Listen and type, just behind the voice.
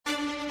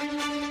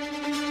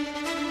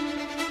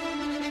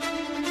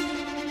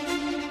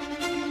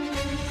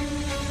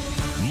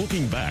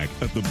Looking back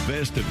at the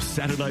best of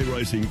Saturday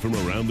racing from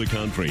around the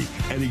country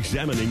and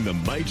examining the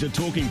major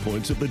talking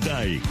points of the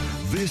day.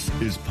 This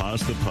is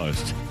Past the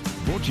Post,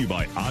 brought to you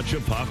by Archer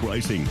Park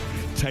Racing,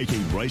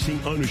 taking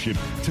racing ownership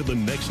to the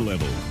next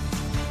level.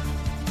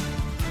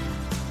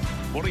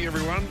 Morning,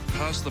 everyone.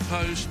 Past the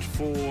Post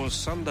for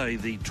Sunday,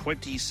 the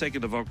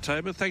 22nd of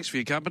October. Thanks for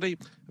your company.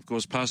 Of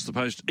course, Past the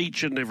Post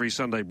each and every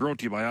Sunday, brought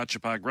to you by Archer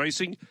Park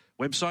Racing.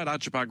 Website,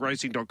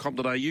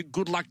 archerparkracing.com.au.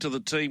 Good luck to the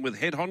team with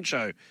Head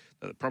Honcho,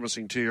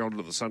 promising 2-year-old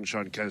to the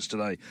Sunshine Coast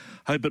today.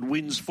 Hope it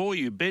wins for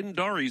you. Ben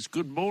Dorries,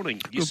 good morning.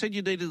 You said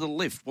you needed a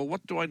lift. Well,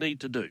 what do I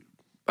need to do?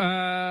 Give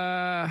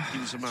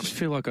you some money. I just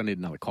feel like I need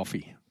another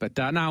coffee. But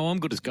no, I'm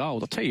good as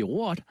gold. I'll tell you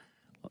what.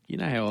 You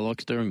know how I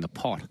like stirring the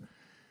pot.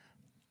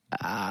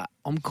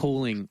 I'm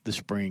calling the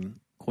spring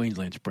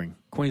Queensland Spring.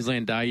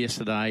 Queensland Day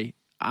yesterday,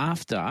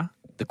 after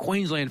the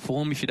Queensland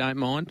form, if you don't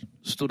mind,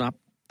 stood up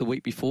the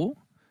week before.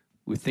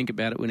 We think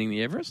about it winning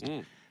the Everest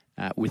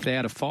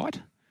without a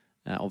fight.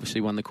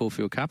 Obviously won the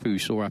Caulfield Cup, who we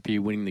saw up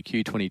here winning the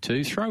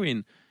Q22. Throw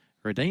in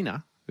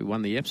Radina, who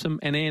won the Epsom,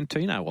 and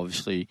Antino,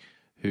 obviously,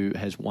 who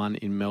has won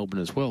in Melbourne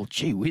as well.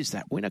 Gee whiz,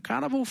 that winter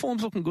carnival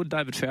form's looking good,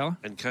 David Fowler.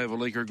 And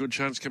Kovalika, a good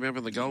chance coming up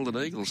in the Golden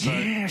Eagle. So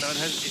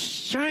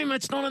shame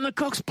it's not in the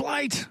Cox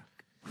Plate.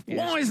 Yes.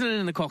 Why isn't it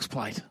in the Cox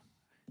Plate?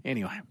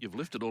 Anyway. You've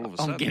lifted all of a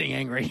sudden. I'm getting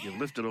angry. You've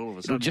lifted all of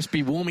a sudden. It'll just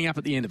be warming up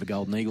at the end of a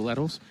Golden Eagle, that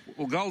was.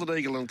 Well, Golden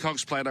Eagle and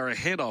Cox Plate are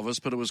ahead of us,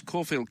 but it was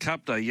Caulfield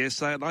Cup Day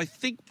yesterday, and I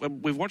think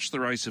we've watched the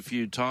race a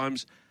few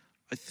times.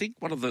 I think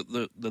one of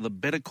the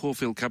better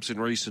Caulfield Cups in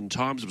recent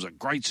times. It was a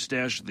great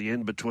stoush at the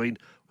end between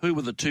who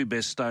were the two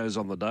best stayers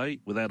on the day,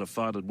 without a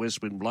fight at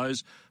West Wind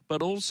Blows,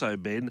 but also,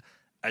 Ben,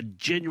 a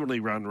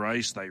genuinely run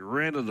race. They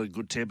ran at a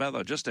good tempo. They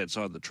were just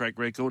outside the track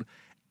record,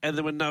 and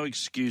there were no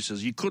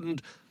excuses. You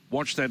couldn't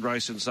watch that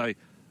race and say,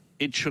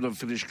 it should have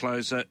finished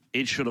closer,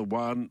 it should have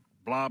won,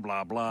 blah,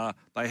 blah, blah.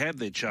 They had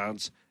their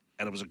chance,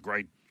 and it was a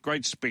great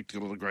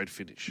spectacle and a great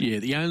finish. Yeah,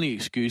 the only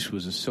excuse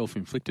was a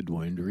self-inflicted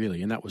wound,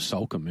 really, and that was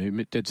Solcombe, who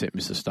dead set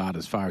missed the start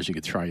as far as you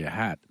could throw your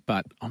hat.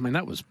 But, I mean,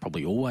 that was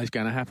probably always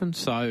going to happen.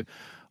 So,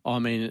 I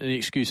mean, an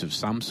excuse of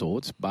some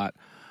sorts. But,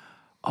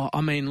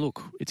 I mean,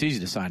 look, it's easy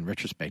to say in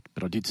retrospect,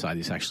 but I did say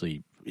this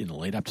actually in the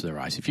lead-up to the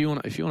race. If you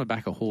want to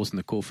back a horse in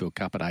the Caulfield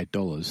Cup at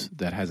 $8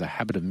 that has a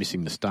habit of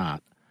missing the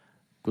start,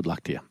 good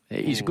luck to you.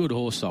 He's a good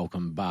horse,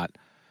 Solcombe, but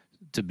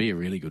to be a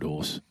really good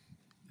horse,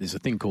 there's a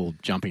thing called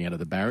jumping out of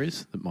the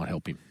barriers that might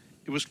help him.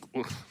 It was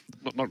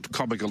not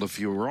comical if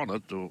you were on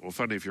it, or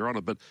funny if you're on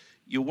it, but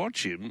you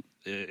watch him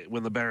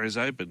when the barriers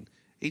open.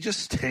 He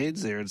just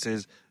stands there and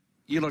says,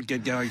 "You lot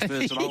get going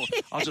first, and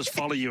I'll just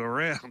follow you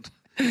around."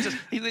 He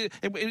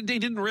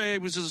didn't react. He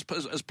was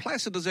as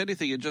placid as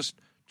anything, and just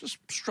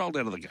strolled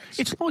out of the gates.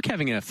 It's like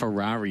having a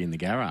Ferrari in the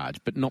garage,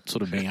 but not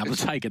sort of being able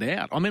to take it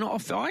out. I mean, I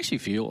actually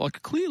feel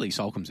like clearly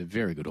Solcombe's a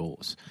very good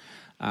horse.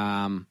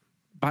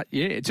 But,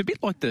 yeah, it's a bit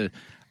like the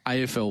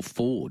AFL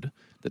Ford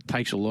that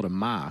takes a lot of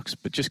marks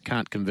but just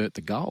can't convert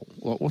the goal.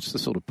 Well, what's the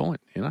sort of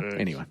point, you know?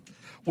 Anyway.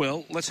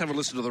 Well, let's have a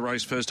listen to the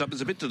race first up.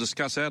 There's a bit to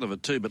discuss out of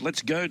it too, but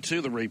let's go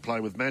to the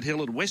replay with Matt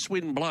Hill. And West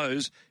Wind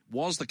Blows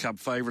was the Cup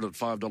favourite at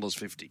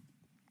 $5.50.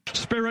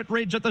 Spirit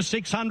Ridge at the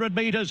 600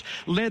 metres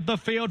led the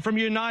field from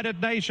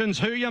United Nations.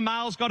 Who Your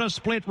Mail's got a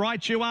split.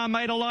 Right You Are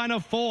made a line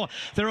of 4.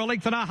 They're a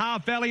length and a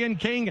half. Valiant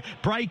King.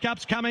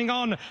 Breakups coming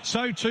on.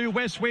 So too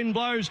West Wind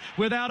Blows.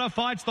 Without a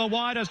Fight's the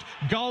widest.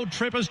 Gold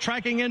Trippers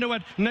tracking into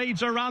it.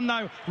 Needs a run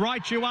though.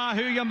 Right You Are.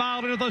 Who Your Mail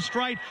into the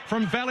straight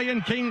from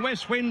Valiant King.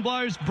 West Wind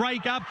Blows.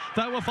 Breakup.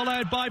 They were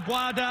followed by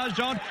Bois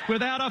d'Argent.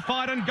 Without a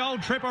Fight and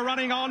Gold Tripper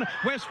running on.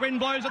 West Wind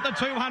Blows at the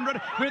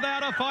 200.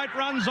 Without a Fight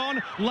runs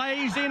on.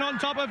 Lays in on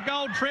top of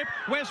Gold Trip.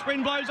 West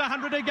Wind Blows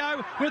 100 to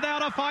go.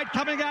 Without a Fight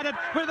coming at it.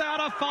 Without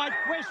a Fight.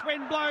 West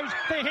Wind Blows.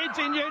 The heads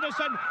in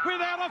unison.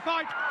 Without a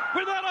Fight.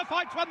 Without a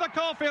Fight's won the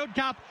Caulfield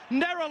Cup.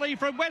 Narrowly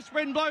from West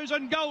Wind Blows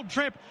and Gold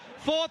Trip.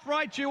 Fourth,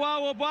 Right You Are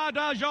or Bois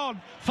d'Argent.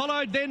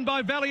 Followed then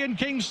by Valiant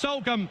King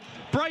Solcombe.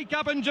 Break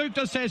Up and Duke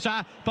de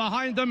Sessa.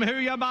 Behind them, Who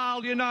Ya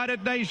Mail,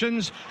 United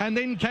Nations. And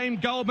then came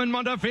Goldman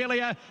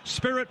Montefilia.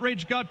 Spirit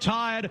Ridge got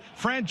tired.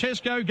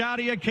 Francesco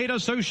Guardia, Kita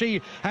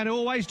Sushi. And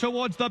always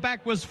towards the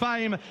back was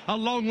Fame. A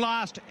long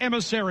last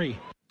Emissary.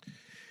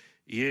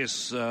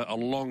 Yes, a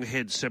long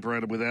head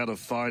separated Without a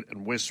Fight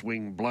and West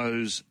Wind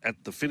Blows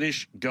at the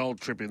finish. Gold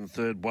Trip in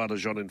third, Bois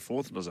d'Argent in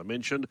fourth. And as I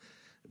mentioned,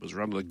 it was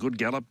run at a good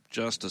gallop,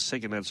 just a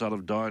second outside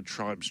of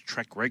Diatribe's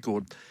track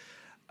record.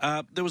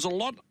 There was a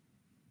lot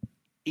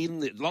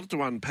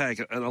to unpack,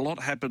 and a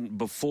lot happened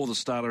before the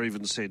starter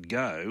even said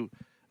go,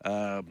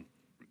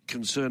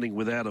 concerning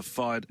Without a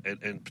Fight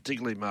and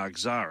particularly Mark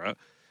Zahra.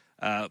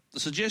 The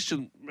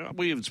suggestion,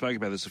 we even spoke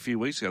about this a few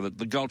weeks ago, that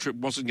the Gold Trip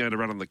wasn't going to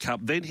run on the Cup.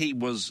 Then he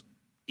was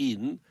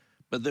in,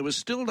 but there was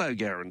still no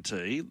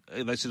guarantee.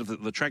 They said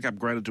if the track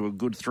upgraded to a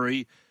good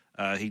 3,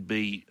 he'd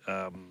be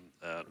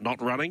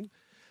not running.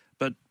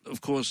 But, of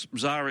course,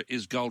 Zahra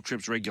is Gold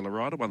Trip's regular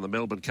rider, won the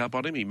Melbourne Cup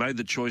on him. He made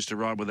the choice to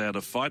ride Without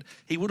a Fight.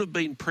 He would have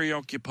been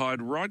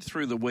preoccupied right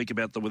through the week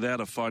about the Without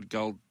a Fight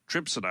Gold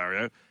Trip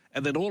scenario.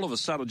 And then all of a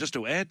sudden, just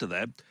to add to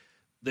that,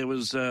 there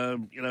was, a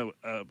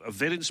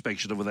vet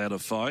inspection of Without a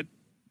Fight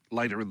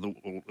later in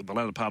the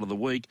latter part of the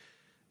week,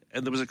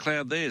 and there was a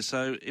cloud there.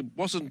 So it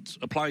wasn't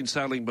a plain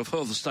sailing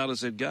before the starter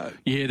said go.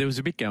 Yeah, there was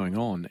a bit going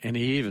on, and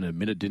he even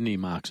admitted, didn't he,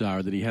 Mark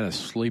Zahra, that he had a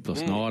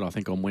sleepless night, I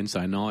think, on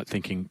Wednesday night,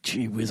 thinking,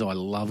 gee whiz, I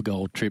love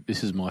Gold Trip.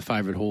 This is my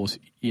favourite horse,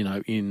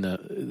 in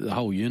the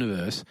whole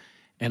universe,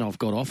 and I've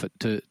got off it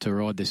to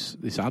ride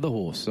this other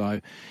horse. So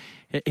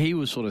he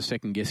was sort of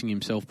second-guessing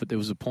himself, but there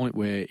was a point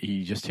where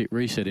he just hit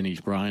reset in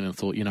his brain and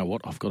thought, you know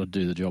what, I've got to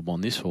do the job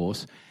on this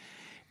horse.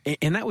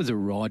 And that was a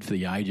ride for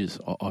the ages,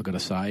 I've got to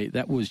say.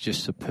 That was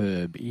just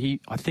superb.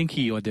 I think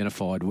he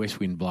identified West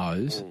Wind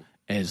Blows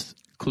as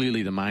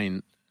clearly the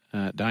main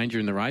danger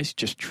in the race.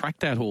 Just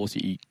tracked that horse.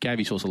 He gave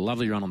his horse a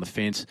lovely run on the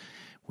fence.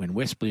 When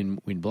West Wind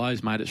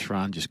Blows made its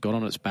run, just got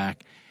on its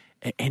back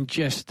and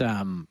just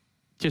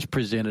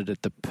presented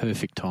at the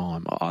perfect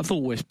time. I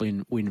thought West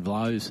Wind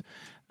Blows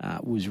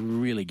was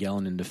really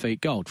gallant in defeat.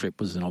 Gold Trip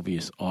was an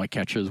obvious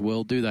eye-catcher as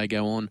well. Do they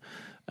go on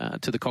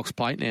to the Cox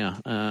Plate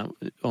now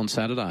on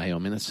Saturday? I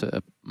mean, that's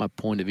my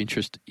point of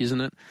interest,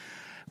 isn't it?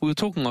 We were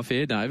talking off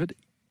air, David.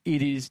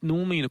 It is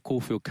normally in a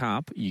Caulfield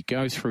Cup, you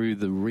go through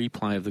the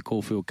replay of the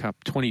Caulfield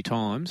Cup 20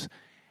 times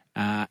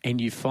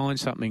and you find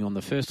something on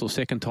the first or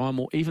second time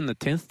or even the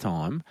 10th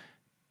time.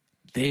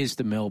 There's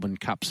the Melbourne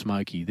Cup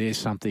smoky. There's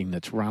something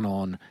that's run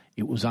on.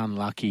 It was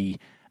unlucky.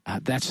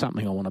 That's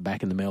something I want to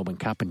back in the Melbourne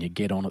Cup, and you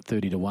get on at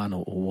 30-1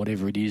 or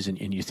whatever it is,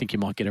 and you think you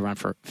might get a run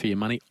for your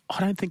money. I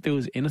don't think there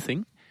was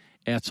anything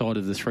outside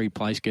of the three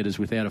place getters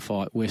Without a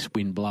Fight, West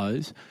Wind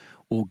Blows,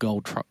 or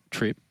Gold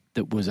Trip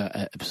that was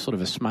a sort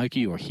of a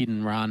smoky or a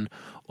hidden run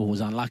or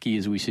was unlucky,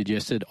 as we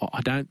suggested.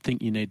 I don't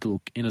think you need to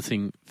look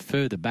anything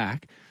further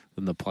back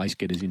than the place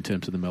getters in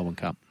terms of the Melbourne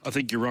Cup. I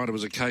think you're right. It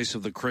was a case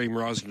of the cream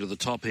rising to the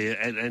top here.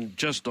 And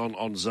just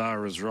on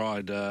Zahra's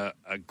ride,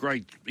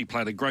 he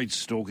played a great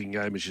stalking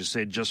game, as you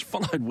said, just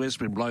followed West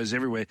Wind Blows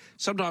everywhere.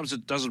 Sometimes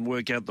it doesn't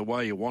work out the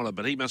way you want it,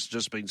 but he must have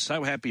just been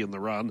so happy in the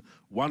run.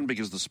 One,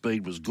 because the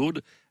speed was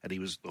good and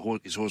his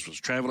horse was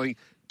travelling.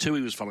 Two,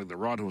 he was following the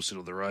right horse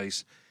into the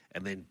race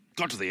and then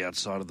got to the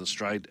outside of the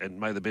straight and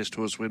made the best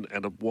horse win,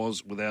 and it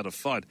was Without a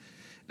Fight.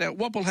 Now,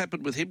 what will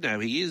happen with him now?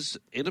 He is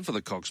in it for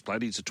the Cox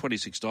Plate. It's a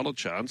 $26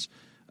 chance.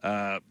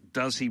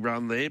 Does he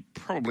run there?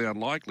 Probably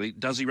unlikely.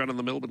 Does he run in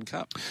the Melbourne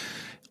Cup?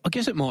 I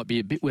guess it might be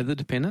a bit weather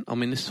dependent. I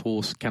mean, this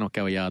horse cannot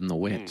go a yard in the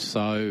wet.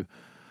 So,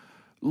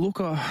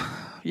 look,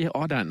 I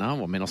don't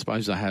know. I mean, I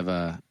suppose they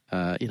have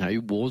he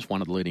was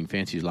one of the leading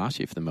fancies last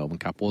year for the Melbourne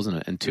Cup, wasn't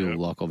it?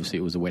 Until, obviously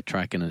it was a wet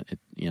track and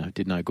it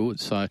did no good.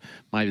 So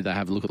maybe they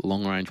have a look at the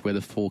long-range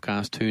weather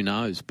forecast. Who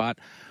knows? But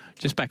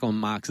just back on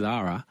Mark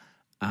Zahra,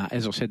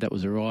 as I said, that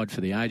was a ride for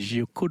the ages.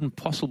 You couldn't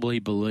possibly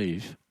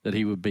believe that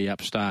he would be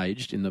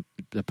upstaged in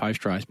the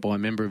post-race by a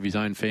member of his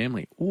own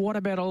family. What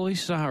about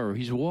Elise Zahra,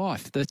 his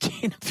wife? The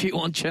interview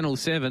on Channel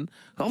 7.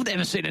 I've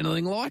never seen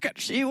anything like it.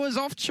 She was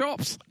off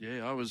chops.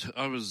 Yeah, I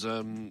was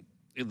in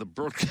the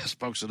broadcast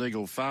box at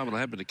Eagle Farm, and I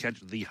happened to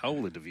catch the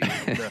whole interview.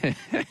 And,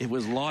 it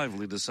was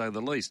lively, to say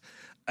the least.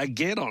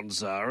 Again on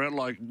Zahra,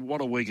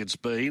 what a week it's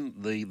been.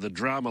 The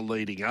drama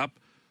leading up.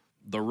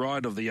 The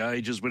ride of the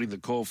ages, winning the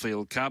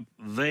Caulfield Cup,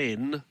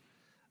 then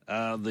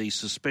the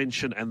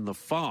suspension and the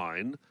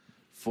fine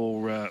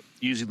for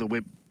using the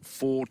whip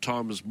 4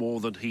 times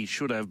more than he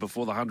should have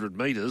before the 100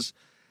 metres.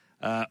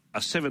 A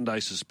 7-day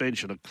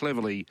suspension, a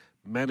cleverly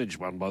managed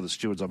one by the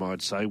stewards, I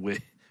might say,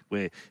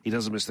 where he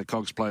doesn't miss the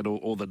Cox Plate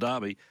or the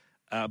Derby.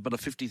 But a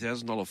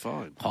 $50,000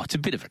 fine. Oh, it's a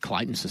bit of a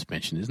Clayton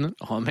suspension, isn't it?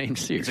 I mean,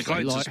 seriously. It's a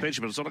Clayton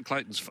suspension, but it's not a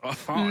Clayton's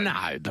fine.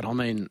 No, but I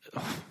mean,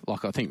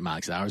 I think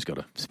Mark Zahra's got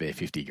a spare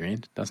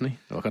 $50,000, doesn't he?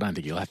 I don't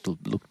think he'll have to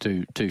look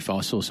too far.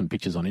 I saw some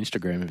pictures on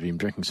Instagram of him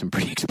drinking some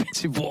pretty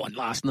expensive wine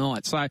last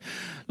night. So,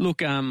 look,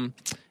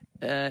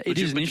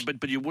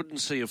 but you wouldn't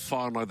see a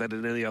fine like that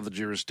in any other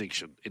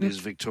jurisdiction. It is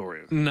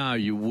Victoria. No,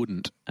 you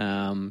wouldn't.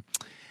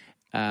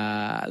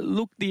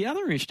 Look, the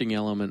other interesting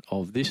element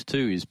of this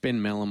too is Ben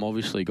Melham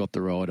obviously got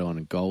the ride on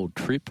a Gold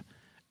Trip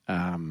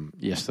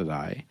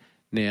yesterday.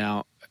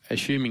 Now,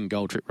 assuming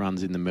Gold Trip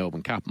runs in the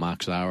Melbourne Cup,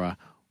 Mark Zahra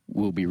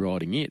will be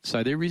riding it.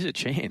 So there is a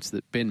chance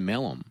that Ben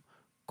Melham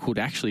could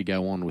actually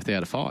go on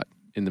Without a Fight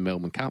in the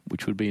Melbourne Cup,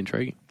 which would be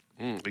intriguing.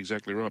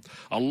 Exactly right.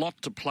 A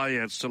lot to play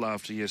out still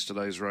after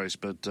yesterday's race,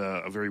 but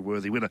a very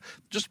worthy winner.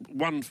 Just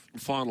one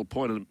final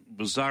point, and it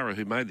was Zahra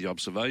who made the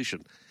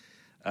observation.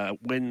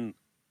 When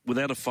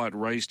Without a Fight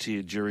raced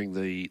here during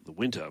the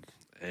winter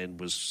and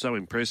was so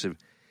impressive,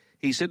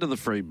 he said to the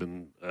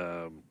Freedman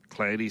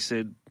clan, he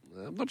said,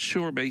 I'm not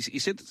sure about, he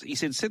said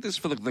set this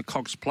for the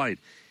Cox Plate.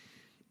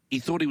 He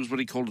thought he was what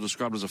he called it,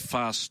 described as a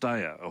fast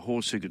stayer, a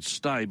horse who could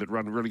stay but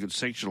run really good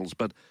sectionals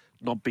but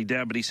not be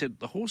down. But he said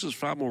the horse is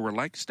far more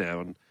relaxed now,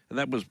 and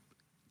that was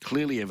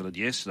clearly evident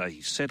yesterday.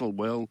 He settled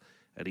well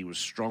and he was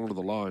strong to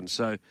the line.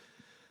 So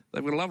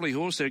they've got a lovely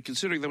horse there,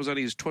 considering that was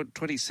only his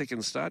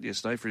 22nd start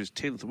yesterday for his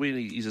 10th win.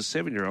 He's a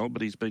 7-year-old,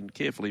 but he's been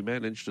carefully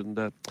managed,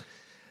 and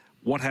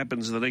What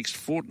happens in the next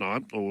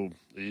fortnight, or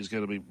is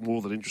going to be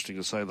more than interesting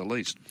to say the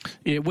least.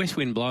 Yeah, west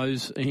wind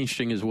blows.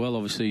 Interesting as well.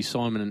 Obviously,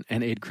 Simon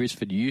and Ed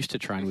Crisford used to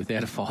train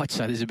without a fight,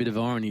 so there's a bit of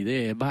irony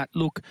there. But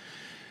look,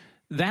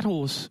 that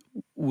horse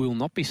will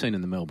not be seen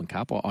in the Melbourne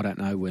Cup. I don't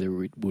know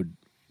whether it would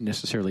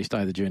necessarily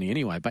stay the journey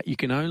anyway, but you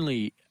can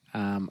only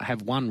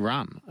have one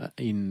run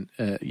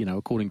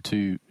according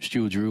to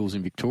Stewards' rules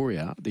in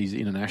Victoria. These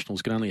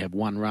internationals can only have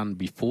one run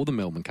before the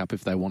Melbourne Cup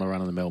if they want to run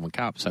in the Melbourne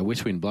Cup. So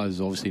West Wind Blows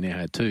has obviously now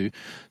had two.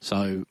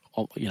 So,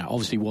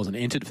 obviously wasn't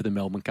entered for the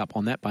Melbourne Cup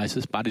on that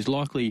basis, but is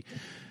likely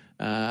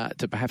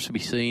to perhaps be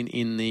seen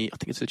in I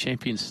think it's the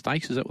Champions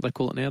Stakes, is that what they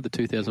call it now, the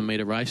 2,000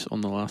 metre race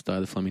on the last day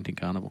of the Flemington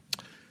Carnival.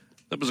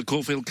 That was a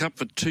Caulfield Cup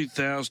for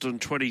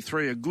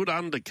 2023, a good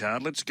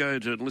undercard. Let's go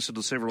to and listen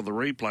to several of the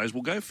replays.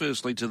 We'll go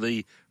firstly to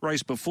the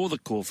race before the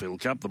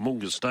Caulfield Cup, the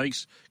Moonga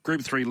Stakes,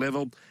 Group 3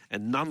 level,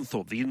 and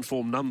Nunthorpe, the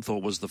informed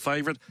Nunthorpe was the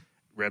favourite,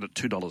 round at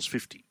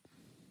 $2.50.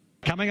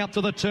 Coming up to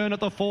the turn at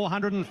the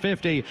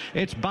 450,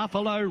 it's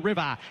Buffalo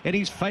River in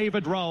his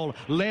favoured role,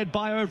 led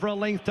by over a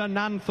length to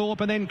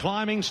Nunthorpe, and then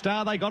Climbing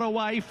Star. They got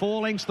away,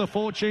 4 lengths, the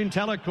Fortune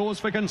Teller, cause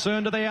for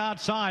concern to the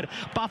outside.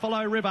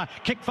 Buffalo River,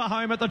 kick for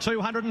home at the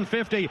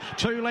 250,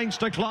 2 lengths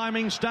to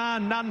Climbing Star,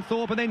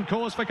 Nunthorpe, and then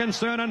cause for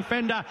concern and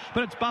Fender,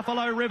 but it's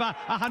Buffalo River,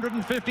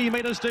 150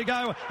 metres to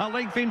go, a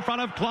length in front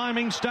of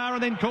Climbing Star,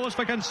 and then cause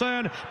for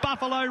concern.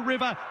 Buffalo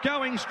River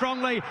going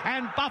strongly,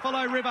 and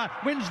Buffalo River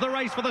wins the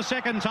race for the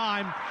second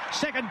time.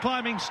 Second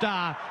Climbing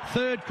Star,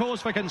 third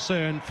cause for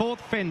concern,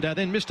 fourth Fender,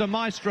 then Mr.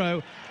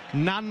 Maestro.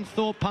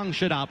 Nunthorpe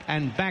punctured up,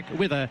 and back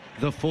with her,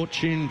 the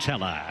Fortune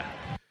Teller.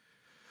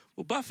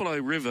 Well, Buffalo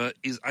River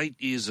is 8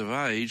 years of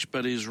age,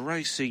 but is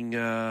racing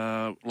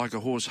like a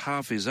horse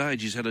half his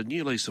age. He's had a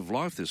new lease of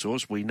life, this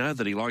horse. We know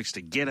that he likes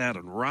to get out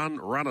and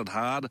run it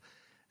hard,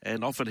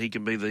 and often he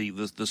can be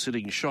the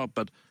sitting shot,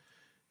 but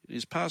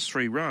his past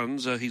 3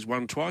 runs, he's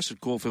won twice at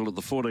Caulfield at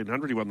the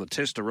 1400. He won the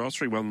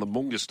Testarossa, he won the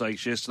Moonga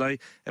Stakes yesterday,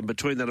 and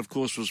between that, of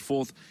course, was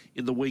fourth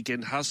in the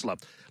Weekend Hustler.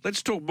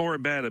 Let's talk more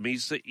about him.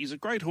 He's a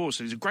great horse,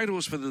 and he's a great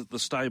horse for the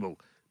stable.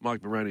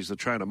 Mike Moroney's the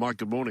trainer. Mike,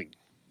 good morning.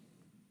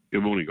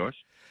 Good morning, guys.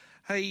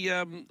 Hey,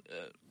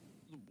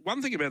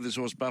 one thing about this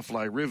horse,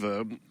 Buffalo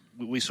River,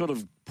 we sort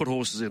of put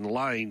horses in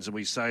lanes and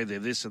we say they're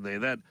this and they're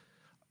that.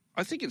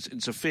 I think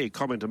it's a fair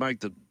comment to make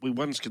that we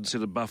once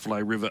considered Buffalo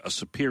River a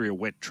superior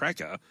wet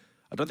tracker.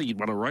 I don't think he'd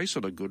won a race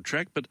on a good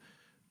track, but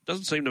it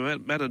doesn't seem to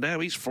matter now.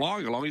 He's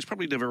flying along. He's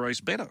probably never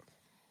raced better.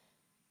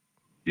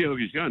 Yeah, look,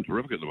 he's going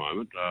terrific at the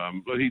moment.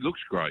 But he looks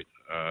great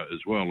as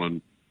well.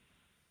 And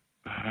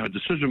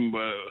decision,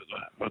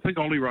 I think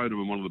Ollie rode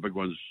him in one of the big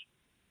ones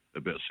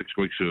about 6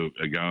 weeks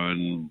ago,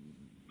 and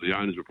the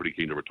owners were pretty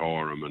keen to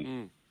retire him.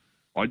 And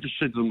I just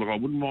said to them, look, I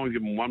wouldn't mind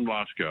giving him one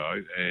last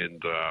go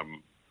and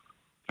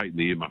taking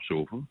the earmuffs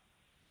off him,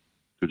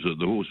 because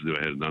the horse has never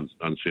had an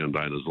unsound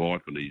day in his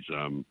life, and he's...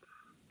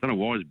 I don't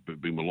know why he's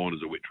been maligned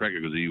as a wet tracker,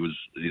 because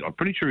I'm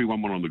pretty sure he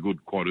won one on the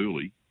good quite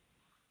early.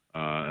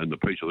 And the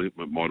piece, I think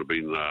it might have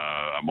been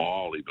a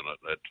mile even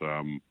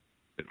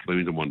at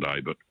Flemington one day.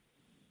 But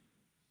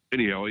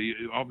anyhow,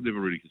 I've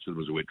never really considered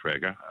him as a wet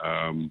tracker.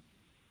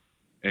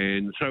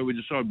 And so we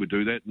decided we'd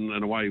do that,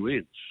 and away he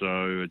went.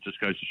 So it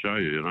just goes to show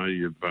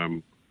you,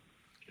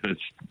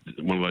 it's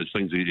one of those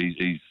things.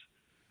 He's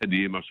had the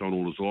earmuffs on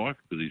all his life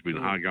because he's been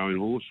a hard-going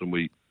horse, and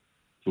we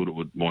thought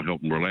it might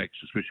help him relax,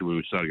 especially when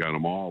we started going a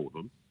mile with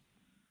him.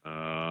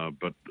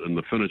 But in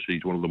the finish,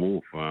 he's one of them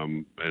off,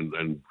 and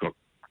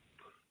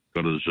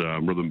got his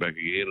rhythm back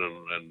again,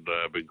 and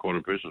been quite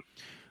impressive.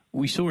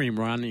 We saw him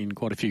run in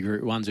quite a few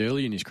Group 1s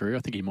early in his career. I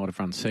think he might have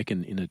run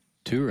second in a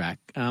Toorak.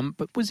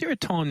 But was there a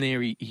time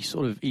there he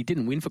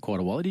didn't win for quite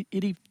a while? Had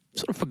he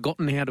sort of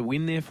forgotten how to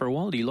win there for a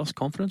while? Had he lost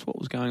confidence? What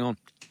was going on?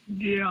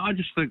 Yeah, I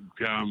just think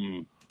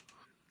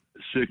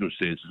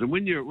circumstances. And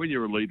when you're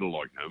a leader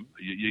like him,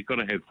 you've got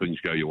to have things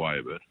go your way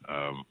a bit.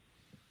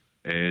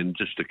 And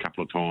just a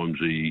couple of times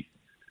we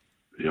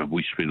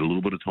spent a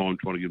little bit of time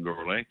trying to get him to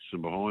relax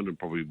and behind, and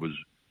probably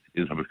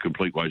ended up a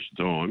complete waste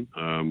of time.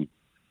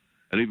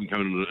 And even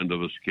coming into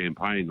this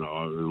campaign,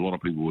 a lot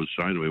of people were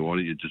saying to me, why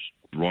don't you just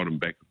ride him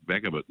back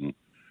a bit?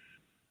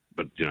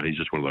 But he's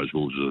just one of those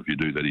horses. If you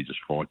do that, he just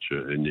fights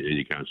you, and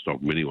you can't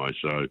stop him anyway.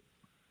 So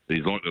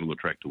he's like that on the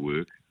track to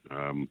work.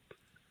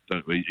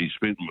 He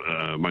spent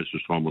most of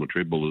his time on the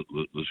treadmill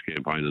this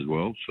campaign as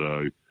well.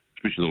 So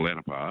especially in the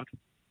latter part,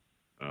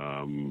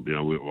 I've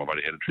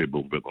only had a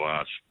treadmill for about the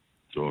last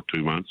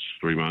 2 months,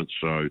 3 months.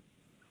 So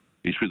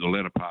he spent the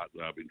latter part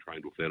being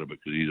trained with that a bit,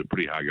 because he's a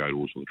pretty hard-going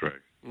horse on the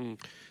track.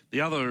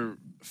 The other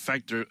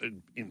factor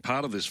in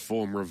part of this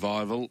form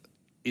revival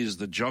is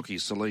the jockey,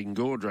 Celine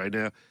Gaudray.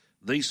 Now,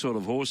 these sort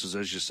of horses,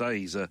 as you say,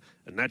 he's a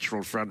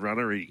natural front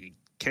runner. He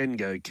can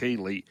go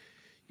keenly.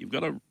 You've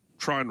got to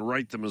try and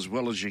rate them as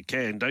well as you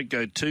can. Don't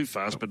go too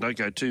fast, but don't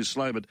go too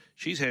slow. But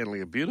she's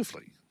handling it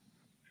beautifully.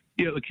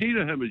 Yeah, the key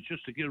to him is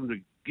just to get him to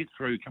get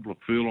through a couple of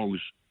furlongs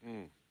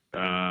in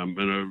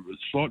a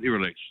slightly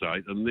relaxed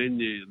state, and then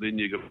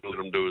you got to let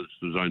him do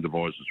his own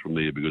devices from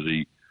there, because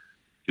he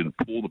can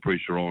pour the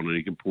pressure on and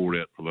he can pour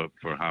it out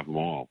for half a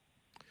mile.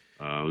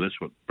 That's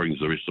what brings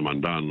the rest of them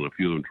undone. And a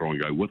few of them try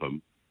and go with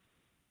him.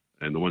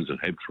 And the ones that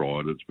have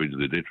tried, it's been to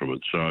their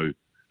detriment. So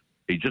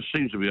he just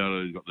seems to be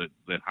able to got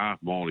that half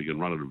mile. He can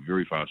run at a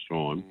very fast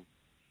time.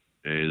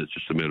 And it's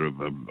just a matter of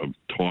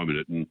timing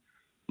it. And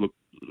look,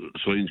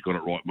 Celine's got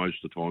it right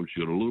most of the time. She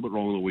got a little bit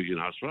wrong on the weekend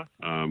hustler.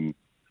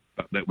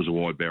 But that was a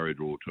wide barrier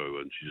draw too.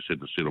 And she just had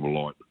to set up a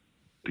light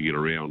to get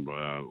around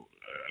a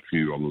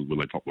few on when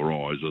they top the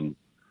rise. And,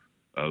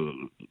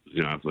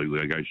 after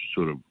they go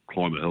sort of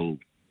climb a hill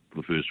for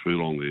the first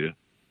furlong there.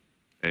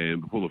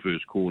 And before the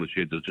first corner, she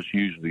had to just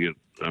use them to get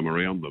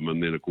around them,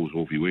 and then, of course,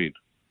 off he went.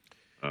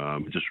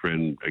 Just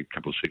ran a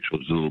couple of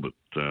sections a little bit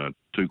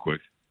too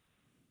quick.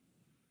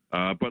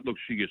 But, look,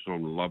 she gets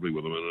on lovely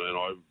with him. And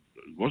I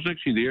was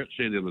actually there at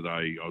Sand the other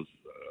day. I was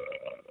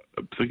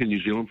thinking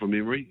New Zealand from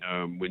memory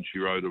when she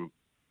rode him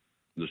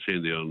in the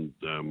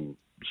Sandown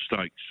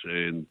Stakes.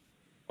 And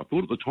I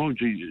thought at the time,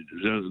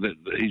 that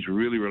he's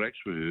really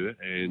relaxed for her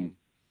and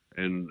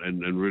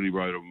really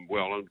rode him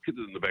well. And kept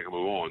it in the back of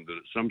my mind that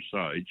at some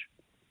stage,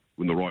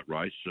 in the right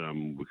race,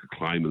 we could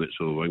claim and that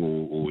sort of thing,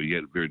 or he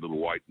had very little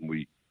weight and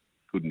we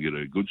couldn't get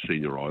a good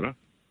senior rider,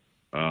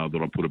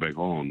 that I put her back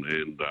on.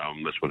 And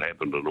that's what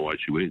happened, and away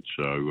she went.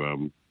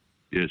 So,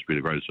 it's been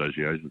a great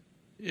association.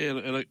 Yeah,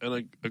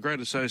 and a great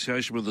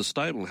association with the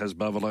stable has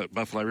Buffalo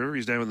River.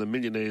 He's now in the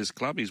Millionaires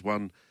Club. He's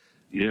won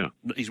 9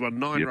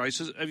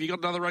 races. Have you got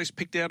another race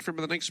picked out for him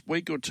in the next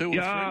week or two?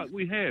 Yeah,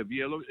 we have.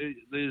 Yeah, look,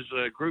 there's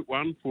Group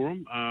 1 for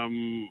him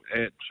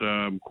at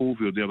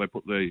Caulfield. Now they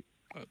put the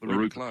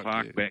Root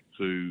Park back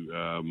to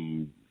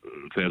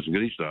 1,000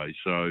 Guineas Day.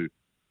 So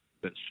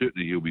that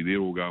certainly he'll be there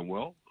all going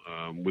well.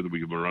 Whether we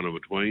give him a run in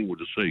between, we'll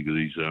just see, because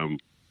he's it's going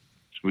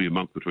to be a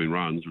month between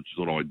runs, which is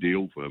not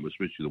ideal for him,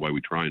 especially the way we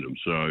train him.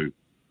 So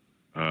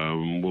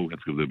we'll have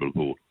to give that a bit of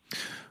thought.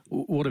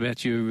 What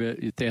about your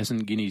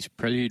 1,000 Guineas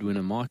Prelude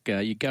winner, Mike?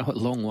 You go a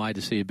long way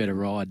to see a better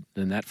ride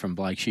than that from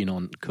Blake Shin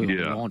on Cool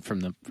Line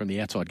from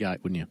the outside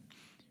gate, wouldn't you?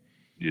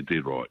 You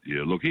did right.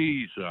 Yeah, look,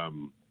 he's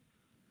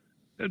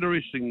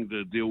interesting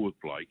to deal with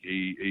Blake.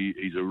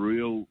 He's a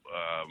real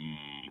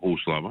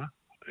horse lover,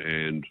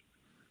 and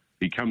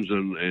he comes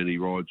in and he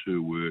rides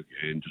her work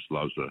and just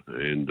loves her.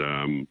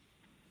 And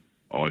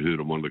I heard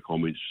on one of the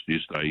comments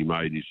yesterday he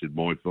made, he said,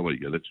 "My filly."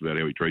 Yeah, that's about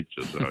how he treats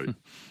her. So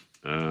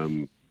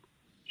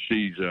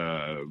she's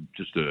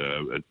just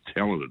a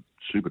talented,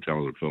 super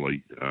talented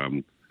filly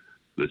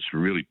that's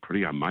really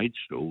pretty unmade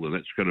still, and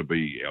that's going to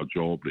be our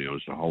job now,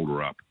 is to hold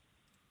her up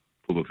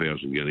for the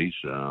 1,000 guineas.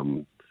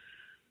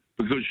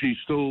 Because she's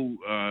still,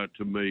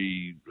 to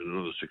me, in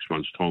another 6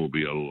 months' time, will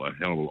be a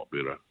hell of a lot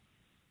better.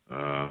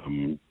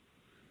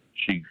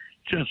 She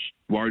just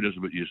worried us a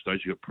bit yesterday.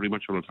 She got pretty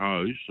much on her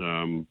toes.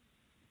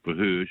 For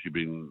her,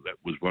 that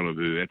was one of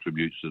her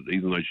attributes, that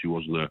even though she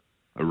wasn't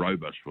a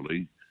robust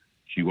filly,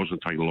 she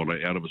wasn't taking a lot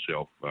out of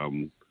herself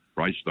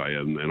race day.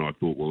 And I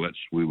thought, well, that's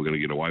where we're going to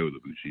get away with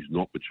it, because she's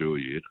not mature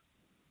yet.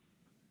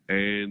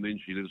 And then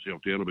she let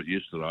herself down a bit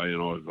yesterday,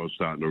 and I was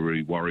starting to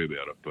really worry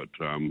about it. But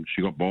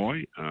she got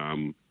by.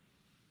 I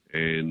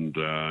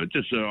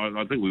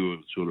think we were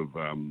sort of,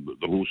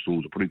 the horse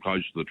stalls are pretty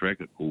close to the track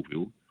at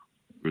Caulfield.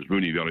 Whereas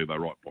Mooney Valley, they're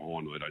right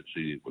behind them. They don't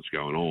see what's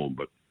going on.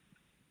 But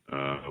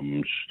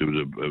there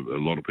was a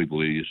lot of people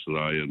there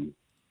yesterday, and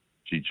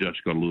she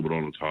just got a little bit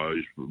on her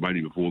toes,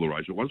 mainly before the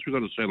race. But once we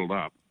got her settled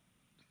up,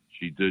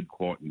 she did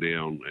quieten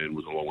down and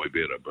was a long way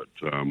better. But,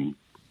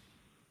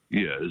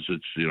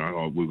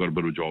 we've got a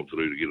bit of a job to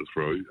do to get her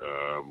through,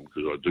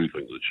 because I do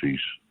think that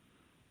she's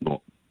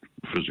not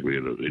physically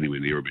anywhere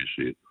near her best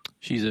yet.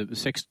 She's a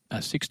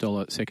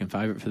 $6 second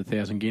favourite for the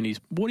 1,000 guineas.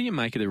 What do you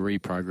make of the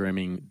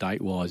reprogramming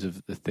date-wise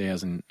of the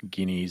 1,000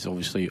 guineas,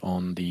 obviously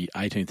on the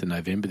 18th of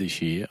November this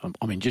year?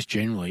 I mean, just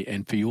generally,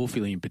 and for your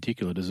filly in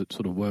particular, does it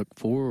sort of work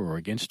for her or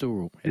against her?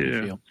 Or how do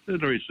you feel? It's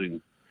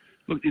interesting.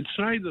 Look, you'd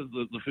say that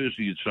the first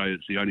thing you'd say,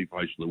 it's the only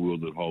place in the world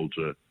that holds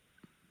a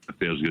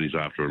 1,000 guineas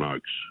after an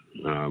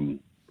Oaks.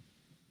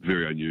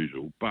 Very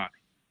unusual. But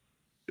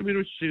I mean,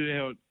 let's see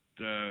how it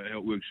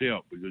works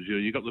out, because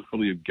you got the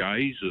filly of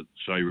Gaze that,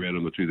 say, ran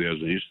in the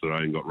 2000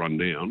 yesterday and got run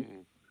down.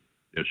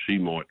 Now, she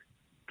might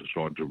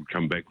decide to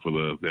come back for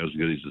the 1,000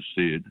 guineas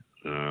instead.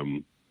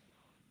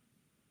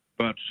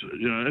 But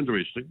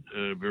interesting,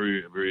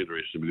 very, very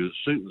interesting, because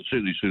it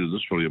certainly suited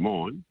this filly of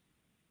mine.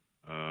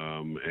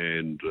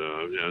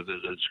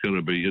 It's going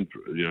to be,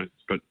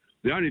 but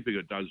the only thing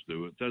it does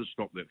do, it does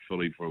stop that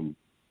filly from,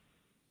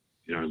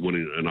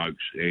 winning an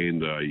Oaks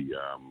and a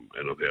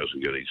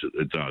 1,000 guineas.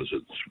 It does.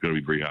 It's going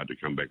to be very hard to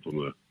come back from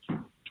the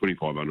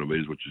 2,500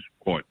 metres, which is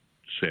quite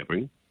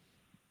sapping,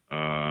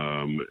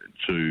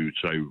 to,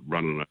 say,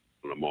 running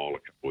a mile a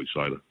couple of weeks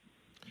later.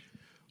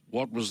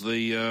 What was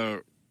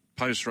the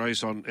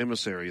post-race on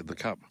Emissary in the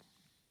Cup?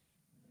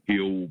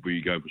 He'll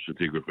be going for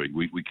scintigraphy.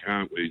 We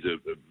can't. He's a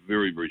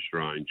very, very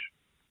strange.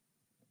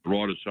 The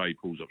riders say he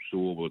pulls up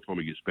sore. By the time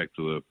he gets back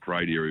to the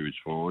parade area, he's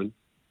fine.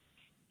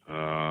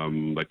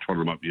 They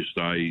trotted him up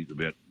yesterday.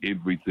 About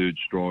every third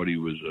stride, he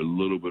was a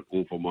little bit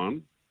off on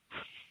one.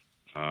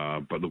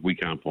 But look, we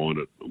can't find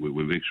it.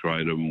 We've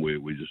x-rayed him.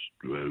 We just,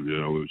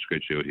 we've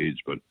scratched our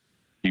heads. But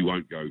he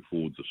won't go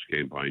forward this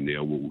campaign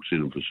now. We'll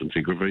send him for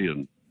scintigraphy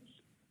and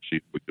see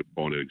if we can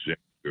find out exactly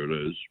where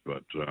it is.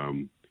 But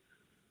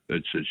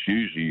it's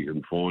usually you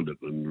can find it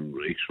in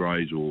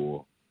X-rays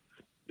or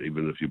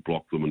even if you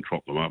block them and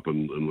chop them up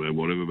and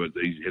whatever. But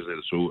he hasn't had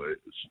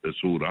a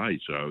sore day,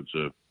 so it's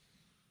a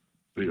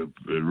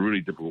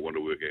really difficult one to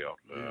work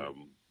out.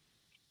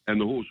 And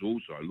the horse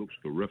also looks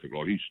terrific.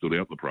 Like he stood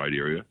out the parade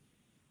area.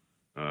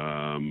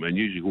 And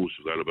usually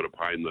horses are in a bit of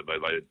pain that they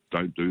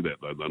don't do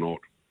that. They're not.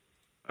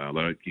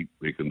 They don't keep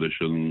their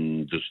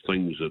condition. Just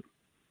things that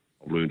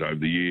I've learned over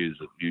the years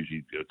that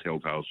usually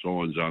telltale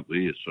signs aren't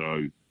there.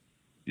 So,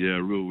 yeah,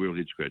 real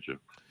head scratcher.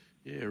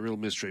 Yeah, real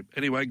mystery.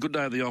 Anyway, good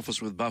day at the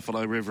office with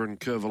Buffalo River and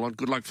Curvalon.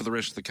 Good luck for the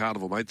rest of the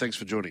carnival, mate. Thanks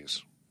for joining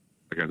us.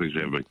 Okay, thanks for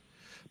having me.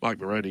 Mike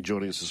Moroney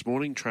joining us this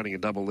morning, training a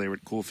double there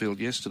at Caulfield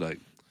yesterday.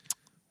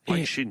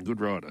 Blake Shin,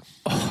 good rider.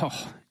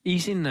 Oh,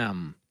 he's in... I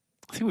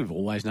think we've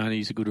always known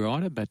he's a good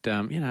rider, but,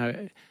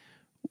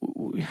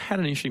 we had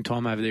an interesting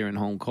time over there in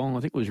Hong Kong.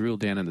 I think it was real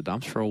down in the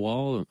dumps for a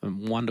while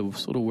and wondered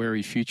sort of where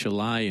his future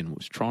lay and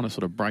was trying to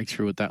sort of break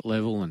through at that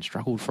level and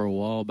struggled for a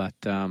while. But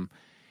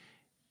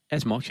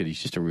as Mike said,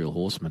 he's just a real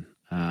horseman.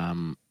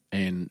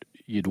 And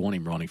you'd want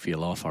him riding for your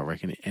life, I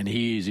reckon. And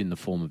he is in the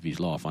form of his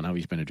life. I know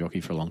he's been a jockey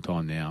for a long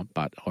time now,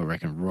 but I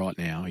reckon right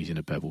now he's in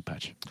a purple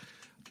patch.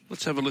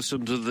 Let's have a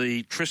listen to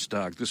the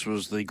Tristark. This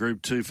was the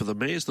Group 2 for the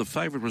mares. The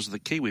favourite was the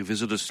Kiwi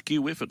visitor,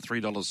 Skew Whiff, at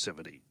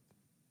 $3.70.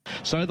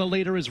 So the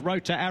leader is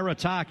Rota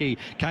Arataki.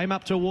 Came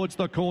up towards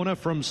the corner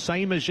from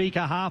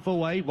Samajika half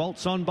away.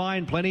 Waltz on by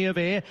in plenty of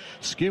air.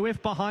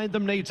 Skewiff behind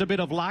them needs a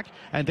bit of luck.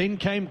 And then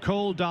came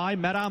Cool Die.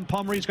 Madame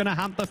Pomery's going to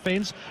hunt the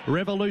fence.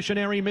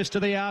 Revolutionary missed to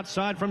the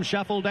outside from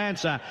Shuffle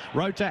Dancer.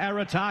 Rota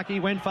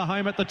Arataki went for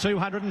home at the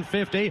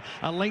 250.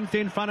 A length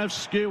in front of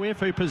Skewiff,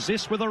 who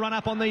persists with a run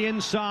up on the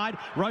inside.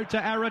 Rota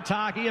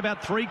Arataki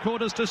about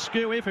 3/4 to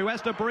Skewiff, who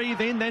has to breathe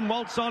in. Then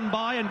Waltz on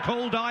by and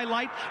Cool Die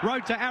late.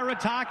 Rota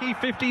Arataki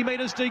 50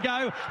 metres to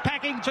go,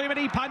 packing too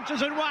many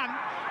punches and won.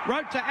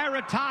 Rota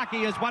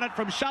Arataki has won it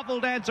from Shuffle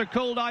Dancer,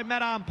 Cool Die,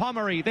 Madame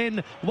Pomery.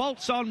 Then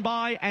Waltz on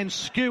by and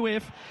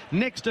Skewiff.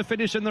 Next to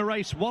finish in the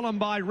race,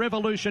 Wallenby,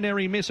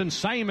 Revolutionary Miss and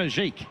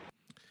Samajik.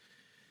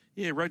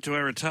 Yeah, Rota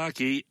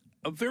Arataki,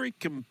 a very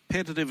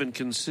competitive and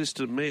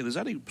consistent mare. There's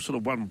only sort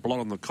of one blot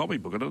on the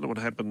copybook. I don't know what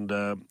happened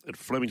at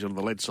Flemington on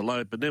the Let's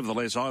Alone, but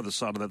nevertheless, either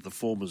side of that, the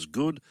form is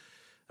good.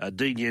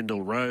 Dean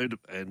Yendall rode,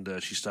 and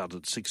she started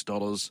at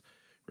 $6.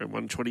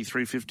 Around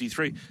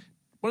 123.53.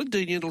 What did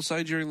Dean Yendall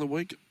say during the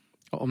week?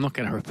 I'm not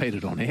going to repeat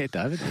it on air,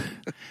 David.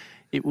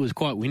 It was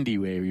quite windy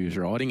where he was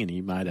riding, and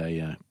he made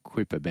a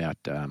quip about.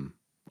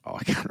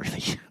 I can't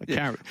really.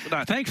 No.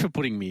 Thanks for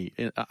putting me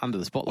under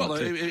the spotlight. Well,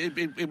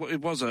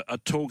 it was a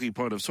talking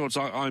point of sorts.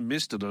 I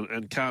missed it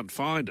and can't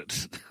find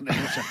it.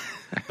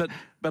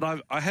 but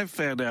I have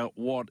found out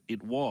what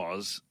it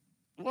was.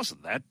 It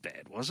wasn't that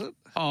bad, was it?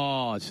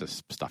 Oh, it's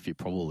just stuff you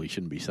probably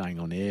shouldn't be saying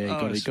on air.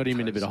 Got him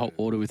in a bit of hot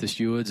water with the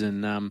stewards,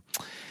 and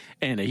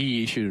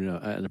he issued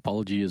an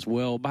apology as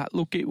well. But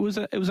look, it was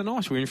a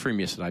nice win for him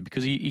yesterday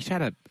because he's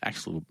had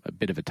a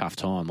bit of a tough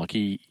time. Like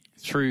he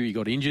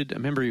got injured. I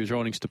remember he was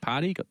riding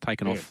Stapati, got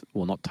taken off.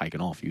 Well, not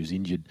taken off. He was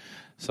injured,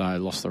 so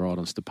lost the ride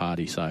on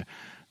Stapati. So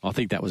I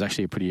think that was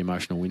actually a pretty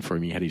emotional win for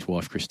him. He had his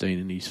wife Christine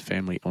and his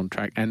family on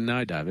track. And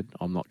no, David,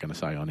 I'm not going to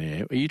say on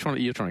air. You're trying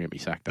to get me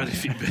sacked. But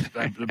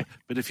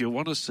if you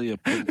want to see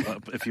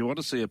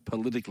a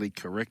politically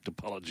correct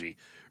apology,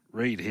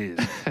 read his.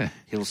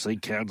 He'll see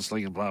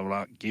counselling and blah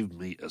blah. Give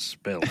me a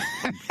spell.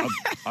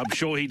 I'm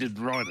sure he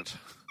didn't write it.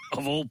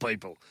 Of all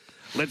people,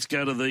 let's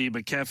go to the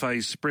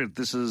McCafe Sprint.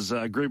 This is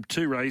a Group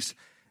 2 race,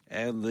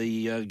 and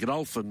the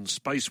Godolphin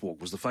Spacewalk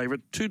was the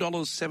favourite,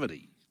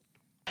 $2.70.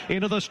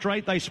 Into the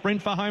straight, they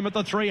sprint for home at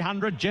the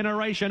 300.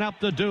 Generation up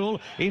the duel.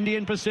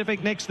 Indian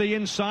Pacific next the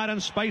inside, and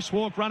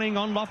Spacewalk running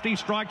on. Lofty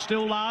Strike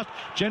still last.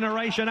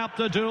 Generation up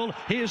the duel.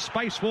 Here's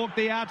Spacewalk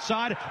the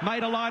outside.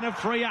 Made a line of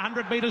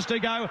 300 metres to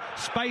go.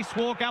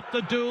 Spacewalk up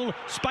the duel.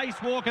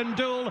 Spacewalk and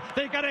duel.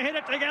 They're going to hit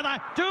it together.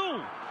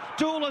 Duel.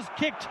 Duel has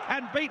kicked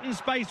and beaten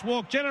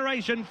Spacewalk.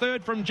 Generation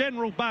third from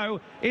General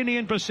Bow,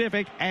 Indian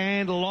Pacific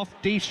and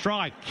Lofty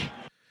Strike.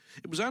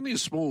 It was only a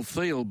small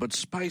field, but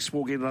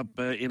Spacewalk ended up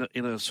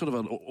in a sort of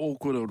an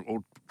awkward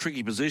or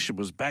tricky position,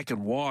 was back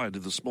and wide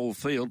in the small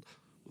field.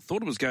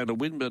 Thought it was going to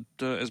win, but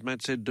as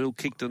Matt said, Dool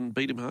kicked and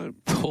beat him home.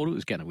 Thought it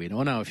was going to win.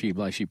 I know a few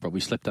blokes who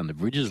probably slept under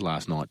bridges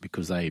last night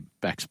because they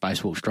backed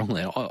Spacewalk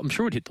strongly. I'm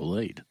sure it hit the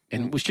lead.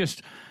 And it was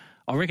just...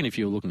 I reckon if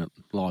you were looking at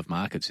live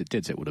markets, it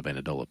dead set would have been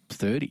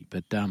 $1.30.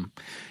 But,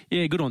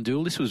 yeah, good on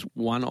Dool. This was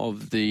one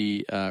of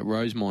the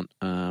Rosemont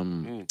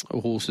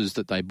horses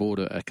that they bought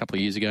a couple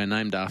of years ago,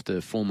 named after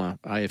former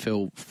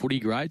AFL footy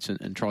greats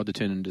and tried to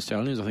turn into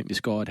stallions. I think this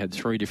guy had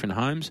 3 different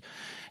homes.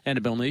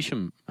 Annabelle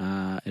Neesham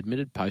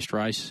admitted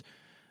post-race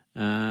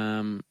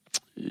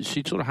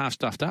she'd sort of half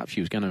stuffed up.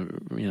 She was going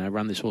to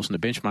run this horse in the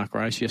benchmark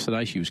race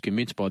yesterday. She was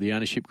convinced by the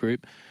ownership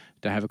group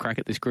to have a crack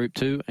at this Group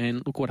 2,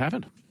 and look what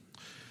happened.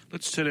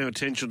 Let's turn our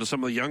attention to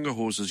some of the younger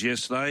horses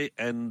yesterday,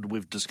 and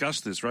we've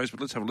discussed this race, but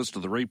let's have a listen to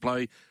the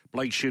replay.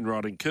 Blake Shin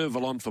riding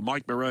Curvalon for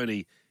Mike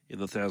Moroney in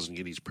the 1,000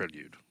 Guineas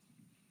Prelude.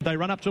 They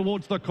run up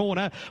towards the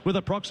corner with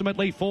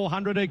approximately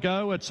 400 to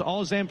go. It's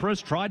Oz Empress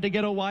tried to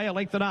get away, a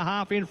length and a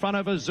half in front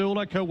of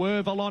Azula.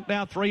 Kawervalant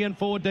now 3 and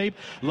 4 deep.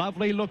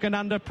 Lovely looking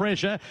under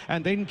pressure.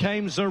 And then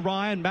came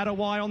Zorion,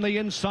 Matawai on the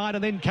inside,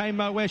 and then came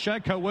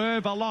Moesha.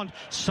 Kawervalant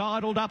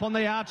sidled up on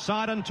the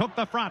outside and took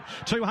the front.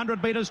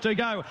 200 metres to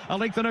go. A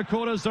length and a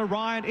quarter,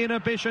 Zorion,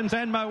 Inhibitions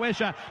and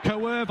Moesha.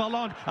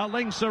 Kawervalant, a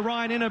length,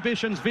 Zorion,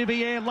 Inhibitions.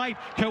 Vivier late.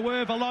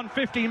 Kawervalant,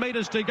 50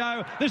 metres to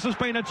go. This has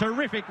been a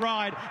terrific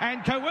ride.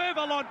 And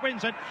Kawervalant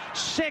wins it.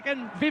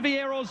 Second,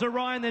 Vivier or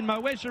Zorion, then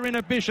Moesha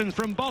Inhibitions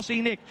from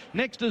Bossy Nick.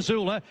 Next to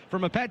Zula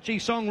from Apache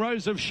Song,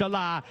 Rose of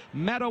Shalar.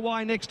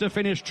 Matawai next to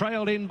finish,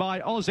 trailed in by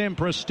Oz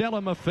Empress,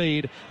 Stella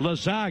Mafeed,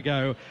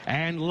 Lazago,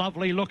 and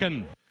Lovely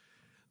Looking.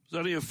 It was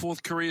only her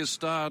fourth career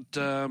start.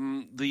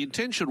 The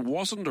intention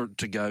wasn't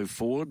to go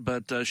forward,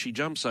 but she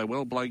jumped so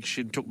well. Blake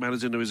Shinn took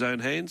matters into his own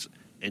hands,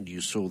 and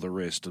you saw the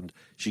rest, and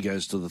she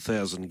goes to the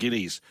 1,000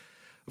 Guineas.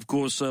 Of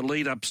course,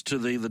 lead-ups to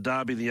the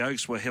Derby and the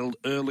Oaks were held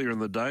earlier in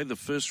the day. The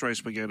first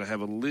race we're going to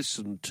have a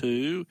listen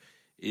to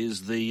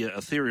is the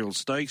Ethereal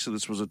Stakes, and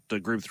this was at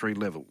Group 3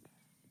 level.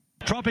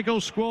 Tropical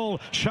Squall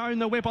shown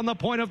the whip on the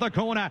point of the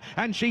corner,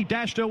 and she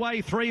dashed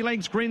away 3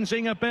 lengths.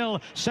 Grinzinger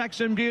Bill,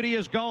 Saxon Beauty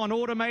is gone.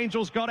 Autumn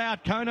Angels got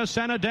out. Kona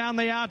Sana down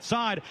the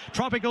outside.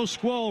 Tropical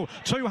Squall,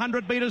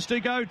 200 metres to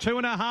go.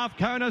 2.5.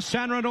 Kona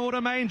Sana and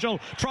Autumn Angel.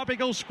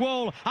 Tropical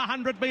Squall,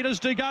 100 metres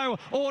to go.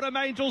 Autumn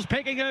Angel's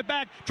picking her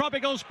back.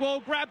 Tropical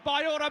Squall grabbed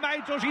by Autumn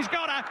Angel. She's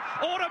got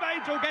her. Autumn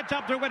Angel gets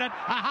up to win it.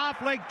 A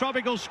half-length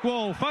Tropical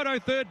Squall. Photo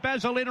third,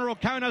 Basilina or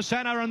Kona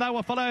Sana, and they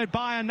were followed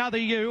by Another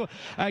You.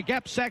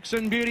 Gap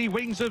Saxon Beauty,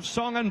 Wings of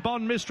Song and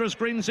Bond Mistress,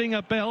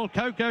 Grinzinger Bell,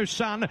 Coco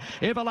Sun,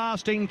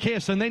 Everlasting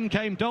Kiss, and then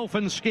came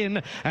Dolphin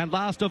Skin, and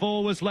last of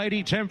all was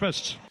Lady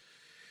Tempest.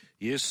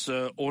 Yes,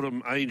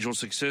 Autumn Angel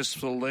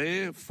successful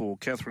there for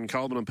Catherine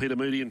Coleman and Peter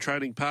Moody in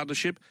trading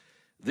partnership.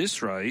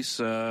 This race,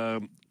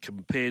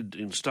 compared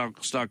in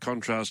stark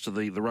contrast to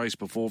the race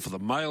before for the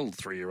male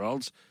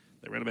 3-year-olds,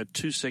 they ran about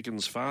 2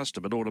 seconds faster,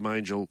 but Autumn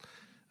Angel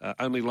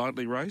only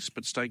lightly raced,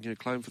 but staking her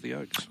claim for the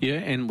Oaks. Yeah,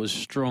 and was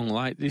strong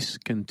late. This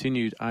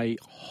continued a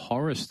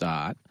horror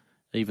start,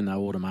 even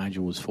though Autumn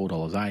Angel was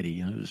 $4.80.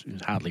 You know, it was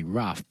hardly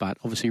rough, but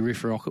obviously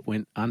Riff Rocket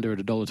went under at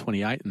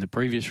 $1.28 in the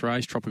previous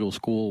race. Tropical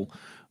Squall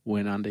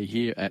went under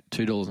here at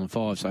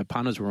 $2.05, so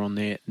punters were on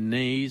their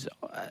knees.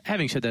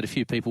 Having said that, a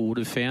few people would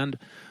have found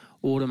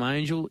Autumn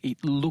Angel.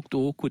 It looked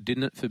awkward,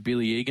 didn't it, for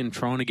Billy Egan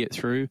trying to get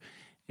through.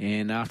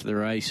 And after the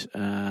race,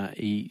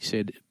 he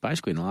said,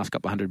 basically in the last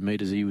couple of 100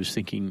 metres, he was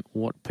thinking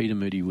what Peter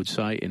Moody would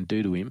say and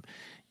do to him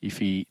if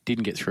he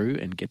didn't get through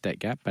and get that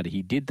gap. But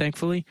he did,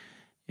 thankfully.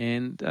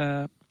 And,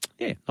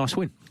 yeah, nice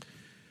win.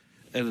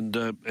 And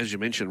as you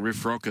mentioned,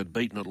 Riff Rocket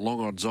beaten at long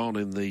odds on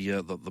in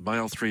the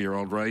male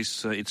 3-year-old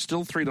race. It's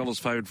still $3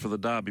 favoured for the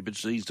Derby, but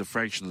it's eased a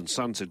fraction, and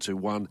Sunsets, who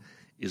won,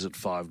 is at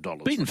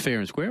 $5. Beaten fair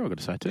and square, I've got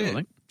to say, too, yeah, I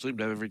think. Seemed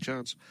to have every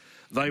chance.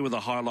 They were the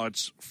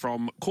highlights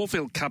from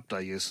Caulfield Cup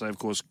Day yesterday, of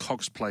course,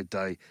 Cox Plate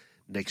Day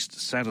next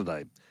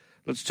Saturday.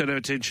 Let's turn our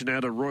attention now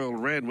to Royal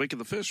Randwick,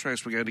 and the first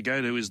race we're going to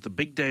go to is the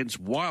Big Dance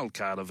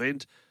Wildcard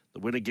event. The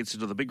winner gets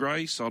into the big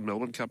race on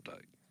Melbourne Cup Day.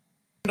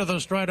 To the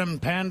stratum,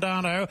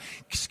 Pandano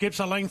skips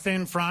a length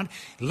in front,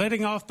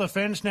 letting off the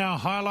fence now.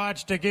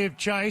 Highlights to give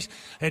chase.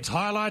 It's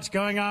Highlights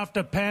going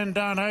after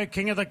Pandano.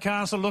 King of the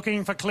Castle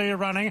looking for clear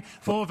running.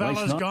 Four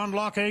Valor's gone.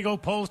 Lock Eagle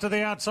pulls to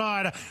the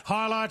outside.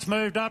 Highlights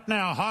moved up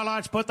now.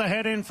 Highlights put the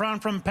head in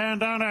front from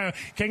Pandano.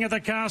 King of the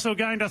Castle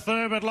going to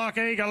third with Lock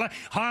Eagle.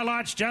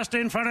 Highlights just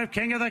in front of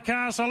King of the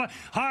Castle.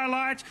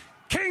 Highlights.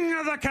 King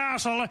of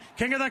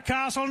the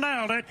Castle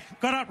nailed it.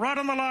 Got up right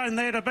on the line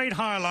there to beat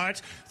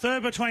Highlights.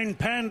 Third between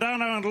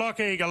Pandano and Lock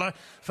Eagle.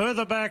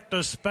 Further back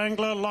to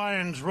Spangler,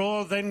 Lion's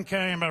Roar. Then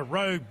came a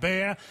Rogue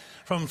Bear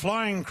from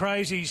Flying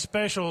Crazy,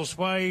 Special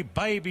Sway,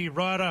 Baby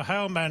Rider,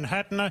 Hail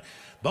Manhattan,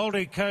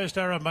 Baldy Coast,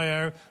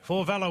 Arameo,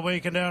 For Valor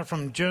Weekend out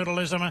from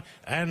Journalism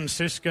and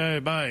Cisco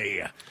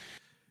Bay.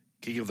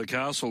 King of the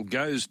Castle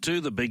goes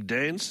to the big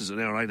dance. There's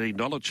now an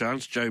 $18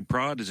 chance. Joe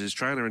Pride is his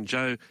trainer, and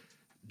Joe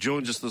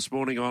joins us this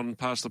morning on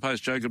Past the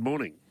Post. Joe, good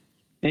morning.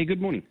 Hey,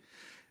 good morning.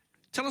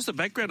 Tell us the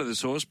background of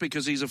this horse,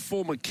 because he's a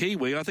former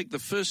Kiwi. I think the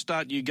first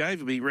start you gave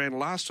him, he ran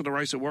last in a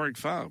race at Warwick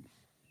Farm.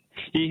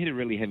 He hit a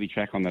really heavy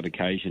track on that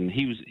occasion.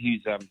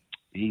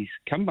 He's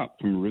come up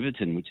from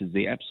Riverton, which is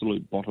the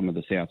absolute bottom of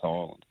the South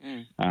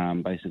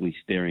Island, basically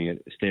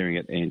staring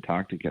at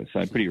Antarctica.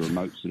 So pretty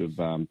remote sort of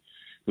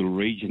little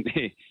region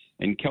there.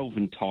 And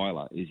Kelvin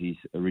Tyler is his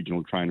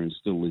original trainer and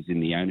still is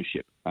in the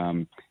ownership.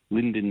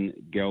 Lyndon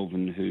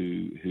Galvin,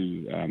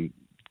 who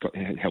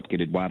helped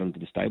get Eduardo into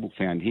the stable,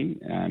 found him.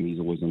 He's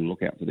always on the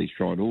lookout for these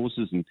tried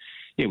horses. And,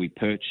 yeah, we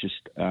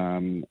purchased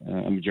a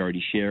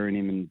majority share in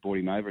him and brought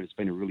him over. It's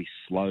been a really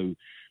slow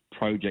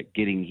project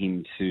getting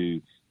him to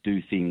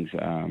do things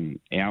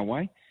our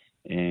way.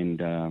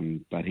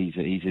 But he's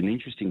an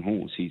interesting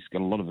horse. He's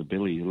got a lot of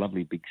ability. He's a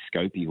lovely big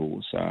scopy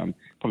horse.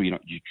 Probably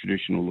not your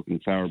traditional looking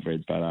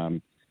thoroughbred, but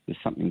there's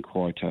something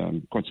quite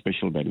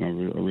special about him.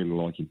 I really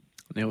like him.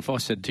 Now, if I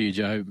said to you,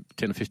 Joe,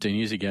 10 or 15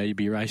 years ago, you'd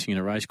be racing in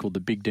a race called the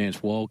Big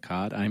Dance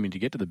Wildcard, aiming to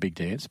get to the Big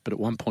Dance, but at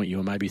one point you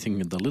were maybe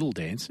thinking of the Little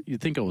Dance,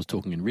 you'd think I was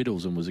talking in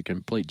riddles and was a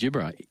complete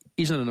gibber.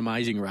 Isn't it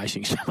amazing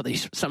racing some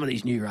of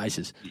these new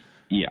races?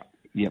 Yeah,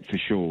 for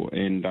sure.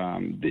 And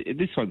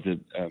this one's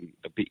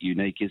a bit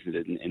unique, isn't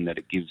it, in that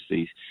it gives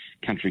these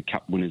Country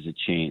Cup winners a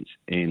chance.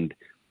 And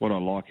what I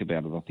like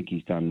about it, I think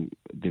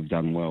they've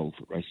done well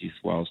for Race New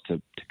South Wales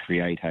to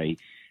create a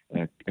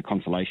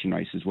consolation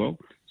race as well.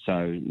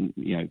 So,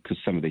 because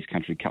some of these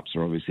Country Cups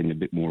are obviously in a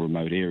bit more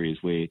remote areas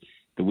where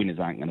the winners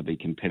aren't going to be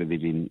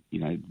competitive in,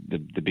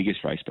 the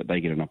biggest race, but they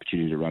get an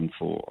opportunity to run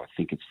for, I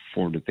think it's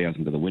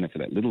 400,000 to the winner for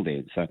that Little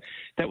Dance. So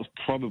that was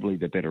probably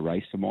the better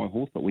race for my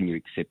horse, but when you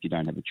accept, you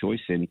don't have a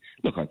choice. And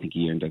look, I think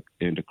he earned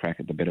a crack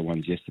at the better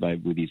ones yesterday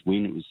with his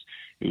win.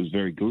 It was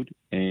very good,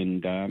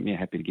 and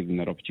happy to give him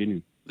that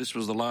opportunity. This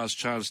was the last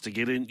chance to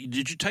get in.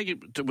 Did you take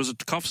him? Was it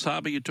Coffs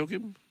Harbour you took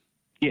him?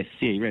 Yes,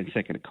 he ran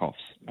second at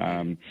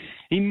Coffs.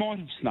 He might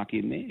have snuck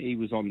in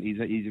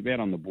there. He's about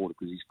on the border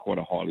because he's quite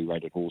a highly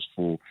rated horse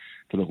for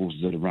the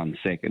horses that have run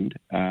second.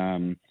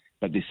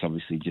 But this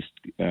obviously just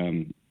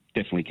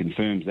definitely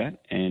confirms that.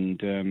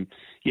 And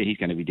he's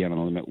going to be down on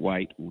the limit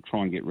weight. We'll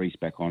try and get Reese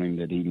back on him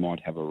that he might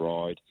have a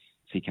ride.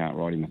 If he can't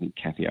ride him, I think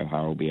Kathy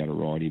O'Hara will be able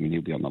to ride him and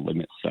he'll be on the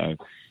limit. So,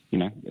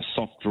 a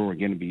soft draw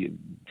again.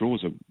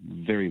 Draws are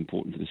very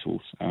important for this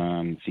horse.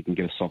 If he can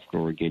get a soft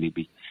draw again, he'll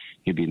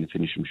be in the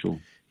finish, I'm sure.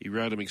 He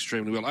rode him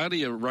extremely well.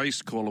 Only a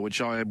race caller,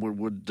 which I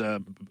would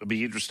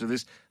be interested in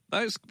this.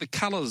 The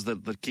colours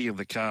that the King of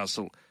the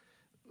Castle.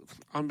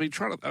 I've been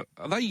trying to.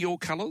 Are they your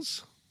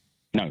colours?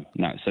 No.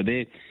 So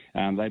they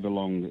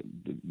belong.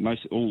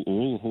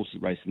 All the horses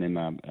racing them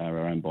are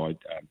owned by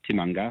Tim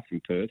Ungar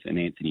from Perth and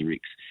Anthony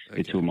Ricks.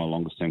 Okay. They're two of my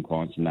longest term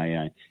clients, and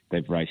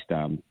they've raced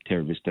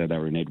Terra Vista. They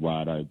were in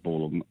Eduardo,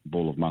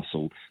 Ball of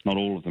Muscle. Not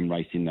all of them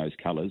race in those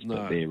colours,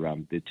 but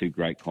they're two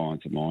great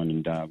clients of mine,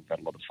 and we've had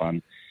a lot of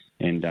fun.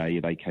 And,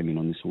 they came in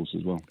on this horse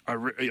as well.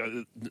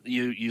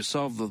 You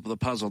solved the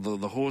puzzle.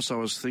 The horse I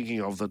was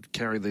thinking of that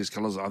carried these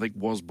colours, I think,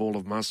 was Ball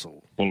of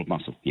Muscle. Ball of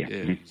Muscle, yeah.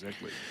 Yeah,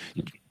 exactly.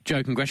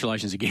 Joe,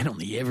 congratulations again on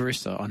the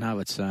Everest. I know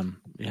it's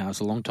it's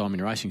a long time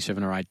in racing,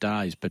 7 or 8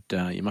 days, but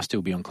you must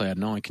still be on cloud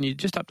 9. Can you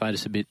just update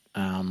us a bit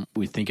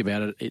with Think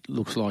About It? It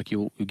looks like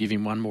you'll give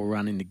him one more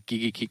run in the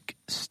Giga Kick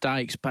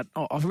Stakes, but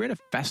I've read a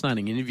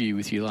fascinating interview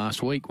with you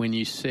last week when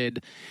you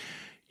said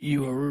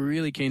you were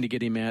really keen to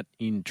get him out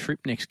in Trip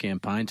next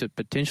campaign to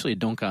potentially a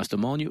Doncaster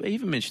Mile. And you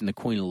even mentioned the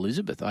Queen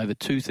Elizabeth over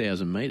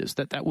 2,000 metres.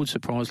 That would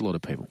surprise a lot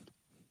of people.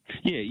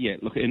 Yeah.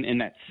 Look, and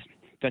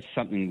that's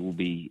something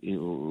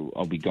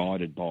I'll be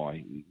guided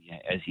by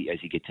as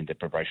he gets into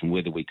preparation,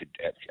 whether we could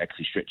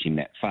actually stretch him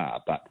that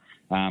far. But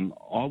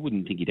I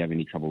wouldn't think he'd have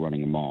any trouble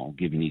running a mile,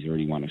 given he's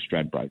already won a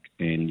Stradbroke.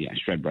 And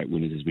Stradbroke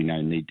winners, as we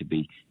know, need to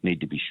be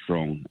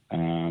strong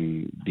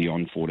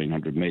beyond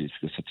 1,400 metres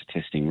because it's such a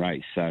testing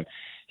race. So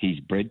he's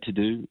bred to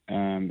do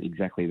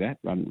exactly that,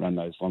 run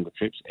those longer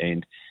trips.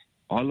 And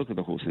I look at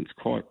the horse, and it's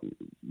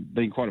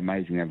been quite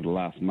amazing over the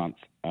last month.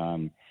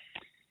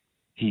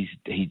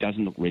 He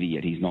doesn't look ready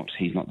yet. He's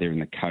not there in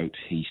the coat.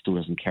 He still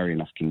doesn't carry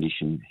enough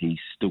condition. He's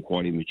still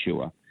quite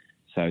immature.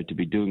 So to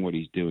be doing what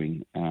he's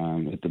doing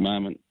at the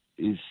moment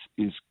is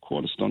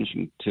quite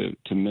astonishing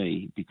to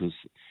me, because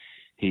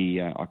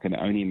I can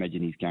only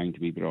imagine he's going to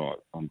be, but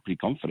I'm pretty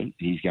confident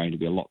he's going to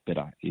be a lot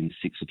better in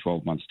 6 or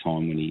 12 months'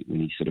 time when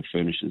he sort of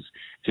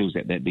fills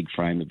out that big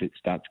frame a bit,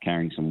 starts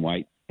carrying some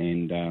weight,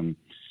 and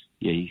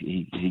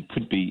he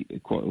could be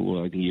quite. Well,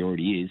 I think he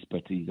already is,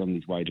 but he's on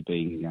his way to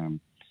being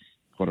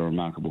quite a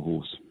remarkable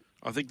horse.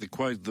 I think the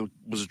quote that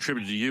was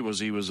attributed to you was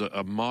he was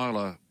a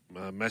miler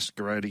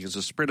masquerading as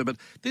a sprinter. But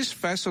this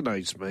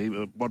fascinates me,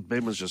 what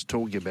Ben was just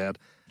talking about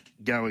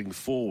going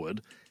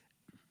forward.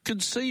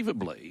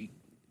 Conceivably,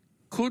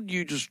 could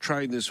you just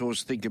train this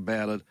horse, Think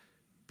About It,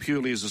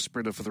 purely as a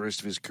sprinter for the rest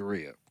of his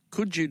career?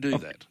 Could you do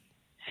that?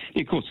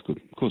 Yeah, of course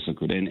I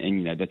could.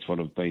 And that's what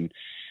I've been.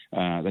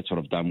 That's what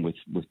I've done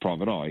with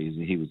Private Eye.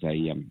 He was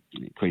a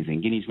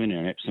Queensland Guineas winner,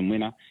 an Epsom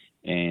winner,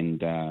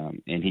 and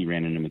he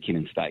ran in the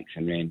McKinnon Stakes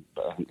and ran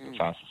I think the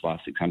fastest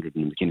last 600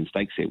 in the McKinnon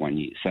Stakes there one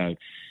year. So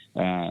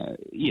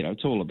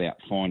it's all about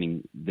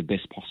finding the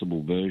best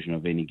possible version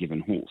of any given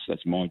horse.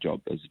 That's my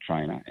job as a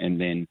trainer, and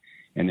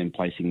then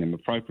placing them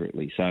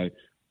appropriately. So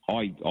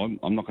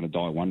I'm not going to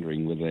die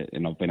wondering whether,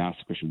 and I've been asked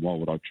the question, why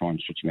would I try and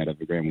stretch him out over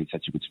the ground when he's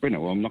such a good sprinter?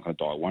 Well, I'm not going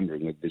to die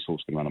wondering whether this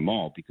horse can run a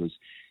mile, because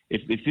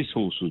if this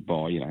horse was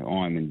by,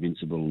 I'm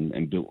invincible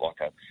and built like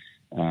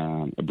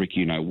a brick,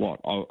 I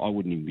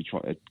wouldn't even be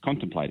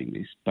contemplating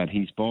this. But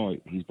he's by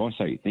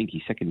So You Think.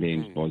 He's second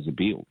dams by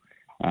Zabeel.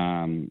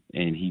 And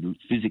he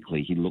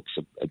looks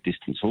a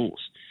distance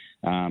horse.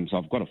 So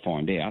I've got to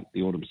find out.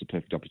 The autumn's the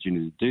perfect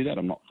opportunity to do that.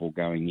 I'm not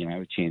foregoing,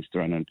 a chance to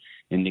run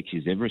in next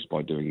year's Everest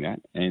by doing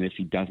that. And if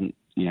he doesn't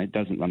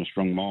run a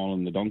strong mile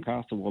in the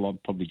Doncaster, well, I'll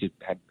probably just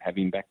have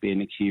him back there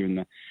next year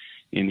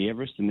in the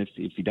Everest. And if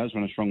he does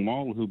run a strong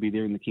mile, he'll be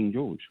there in the King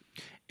George.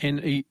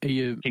 And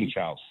King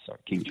Charles.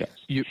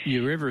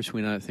 Your Everest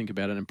winner, Think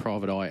About It, and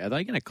Private Eye, are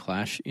they going to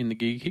clash in the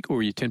Giga Kick, or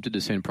are you tempted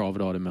to send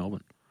Private Eye to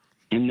Melbourne?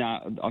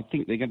 No, I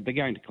think they're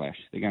going to clash.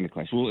 They're going to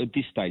clash. Well, at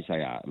this stage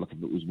they are. Look,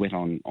 if it was wet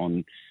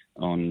on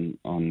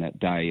that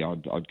day,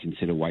 I'd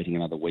consider waiting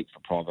another week for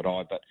Private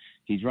Eye. But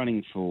he's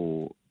running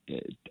for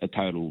a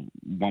total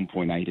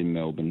 1.8 in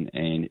Melbourne,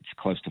 and it's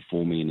close to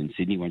 4 million in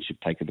Sydney. Once you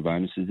take the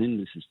bonuses in,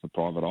 this is for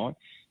Private Eye,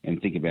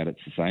 and think about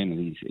it's the same, and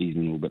he's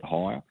even a little bit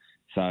higher.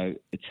 So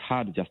it's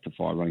hard to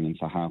justify running him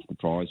for half the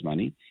prize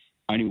money.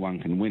 Only one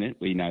can win it,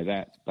 we know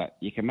that, but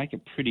you can make a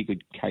pretty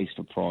good case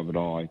for Private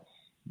Eye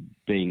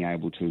being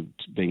able to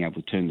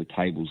turn the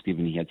tables,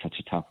 given he had such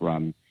a tough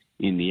run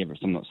in the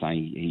Everest. I'm not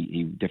saying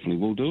he definitely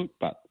will do it,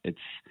 but it's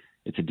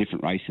a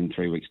different race in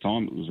 3 weeks'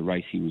 time. It was a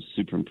race he was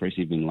super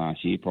impressive in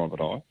last year,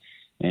 Private Eye,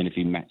 and if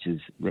he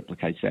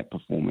replicates that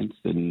performance,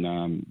 then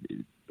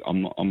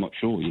I'm not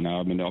sure. You know,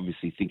 I mean,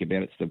 obviously think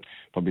about it, it's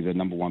probably the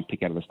number one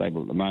pick out of the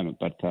stable at the moment.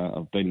 But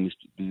I've been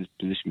in this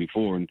position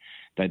before, and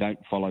they don't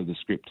follow the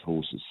script,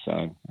 horses.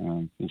 So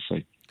we'll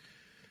see.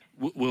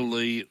 Will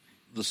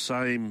the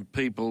same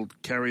people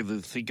carry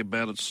the think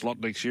about it slot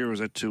next year, or is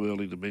that too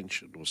early to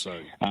mention or so?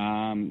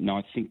 No,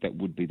 I think that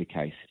would be the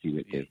case if you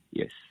went there.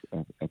 Yes,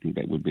 I think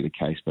that would be the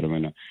case. But I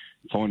mean,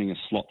 finding a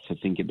slot to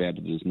think about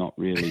it is not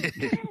really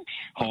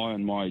high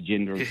on my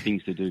agenda of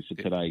things to do for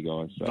today,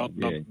 guys. So,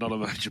 not a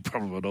major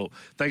problem at all.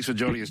 Thanks for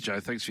joining us, Joe.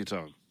 Thanks for your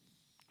time.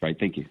 Great,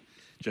 thank you.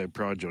 Joe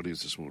Pride joining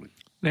us this morning.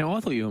 Now, I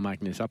thought you were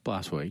making this up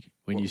last week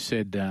when you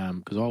said,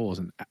 because I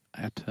wasn't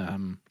at...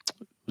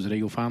 was it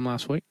Eagle Farm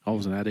last week? I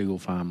wasn't at Eagle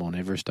Farm on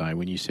Everest Day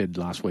when you said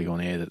last week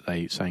on air that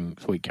they sang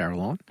Sweet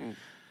Caroline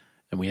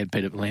and we had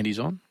Peter Landis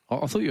on.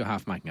 I thought you were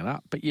half making it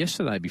up. But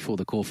yesterday before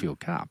the Caulfield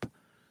Cup,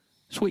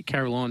 Sweet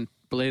Caroline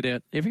blared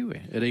out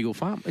everywhere at Eagle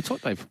Farm. It's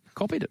like they've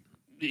copied it.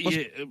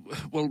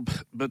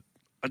 But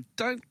I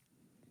don't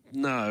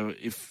know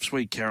if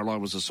Sweet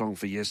Caroline was a song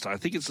for yesterday. I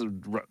think it's the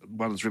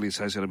one that's really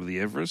associated with the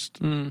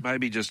Everest.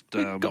 Maybe just...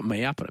 It got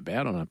me up and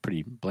about on a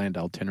pretty bland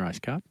old 10-race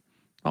card.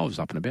 I was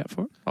up and about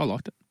for it. I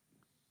liked it.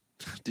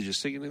 Did you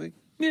sing anything?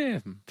 Yeah,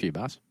 a few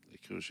bars.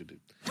 Of course you did.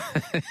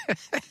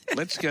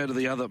 Let's go to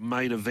the other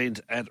main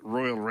event at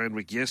Royal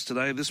Randwick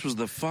yesterday. This was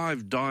the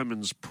Five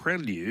Diamonds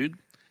Prelude.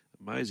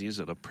 Amazing,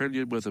 isn't it? A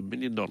prelude worth $1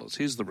 million.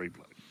 Here's the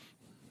replay.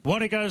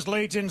 What he goes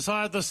leads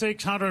inside the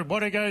 600.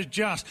 What he goes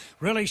just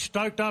really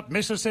stoked up.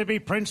 Mississippi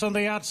Prince on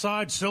the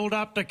outside, sealed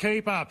up to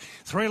keep up.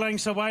 3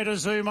 lengths away to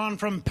zoom on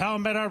from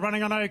Palmetto,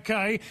 running on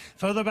okay.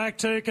 Further back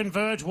to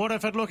Converge.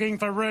 Waterford looking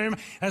for room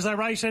as they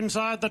race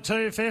inside the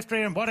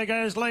 250. And What he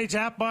goes leads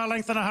out by a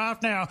length and a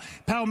half now.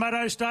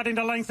 Palmetto starting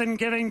to lengthen,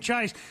 giving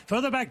chase.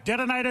 Further back,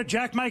 Detonator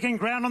Jack making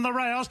ground on the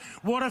rails.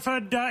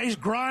 Waterford is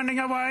grinding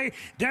away.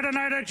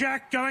 Detonator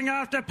Jack going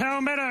after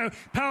Palmetto.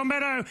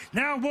 Palmetto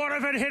now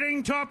Waterford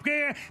hitting top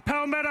gear.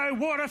 Palmetto,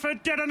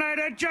 Waterford,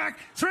 Detonator, Jack,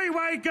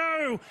 3-way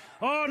go.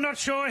 Oh, not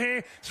sure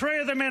here. 3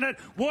 of them in it.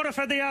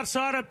 Waterford the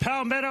outside of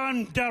Palmetto,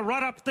 and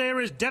right up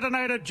there is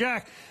Detonator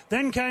Jack.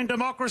 Then came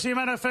Democracy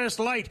Manifest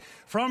late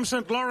from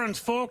St Lawrence,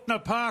 Faulkner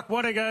Park.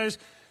 What he goes.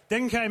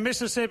 Then came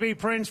Mississippi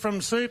Prince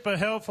from Super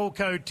Helpful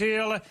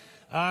Cotil.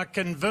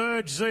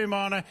 Converge, Zoom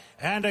on,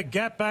 and a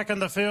gap back in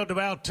the field to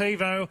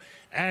Altivo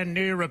and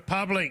New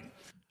Republic.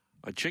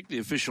 I checked the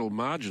official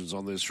margins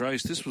on this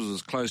race. This was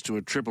as close to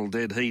a triple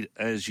dead heat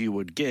as you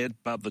would get,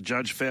 but the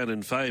judge found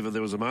in favour.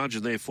 There was a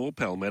margin there for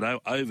Palmetto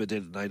over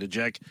Detonator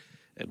Jack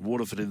and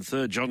Waterford in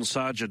third. John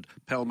Sargent,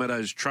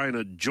 Palmetto's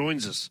trainer,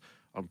 joins us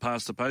on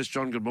Past the Post.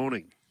 John, good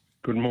morning.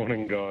 Good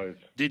morning, guys.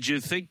 Did you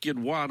think you'd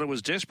won? It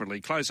was desperately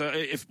close.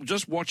 If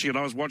just watching it,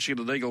 I was watching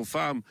it at Eagle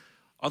Farm,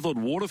 I thought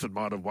Waterford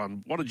might have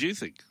won. What did you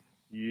think?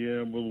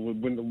 Yeah, well,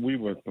 when we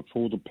were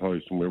before the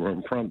post and we were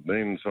in front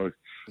then, so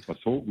I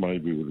thought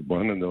maybe we would have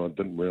won, and then I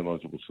didn't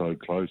realise it was so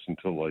close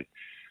until they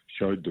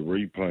showed the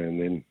replay, and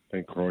then,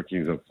 thank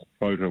crikey, the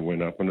photo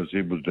went up and his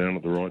head was down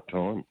at the right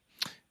time.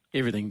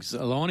 Everything's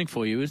aligning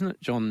for you, isn't it,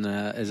 John?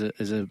 As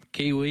a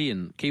Kiwi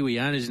and Kiwi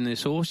owners in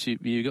this horse,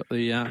 you got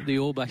the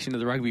All Blacks into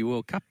the Rugby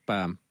World Cup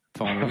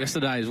final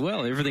yesterday as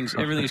well. Everything's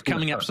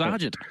coming up,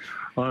 Sargent.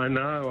 I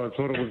know. I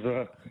thought it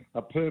was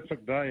a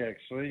perfect day,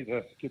 actually,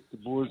 to get the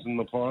boys in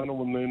the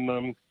final, and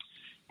then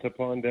to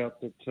find out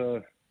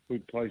that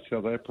we'd play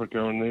South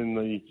Africa, and then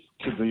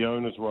the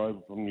owners were over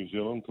from New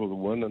Zealand for the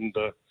win, and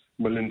 $1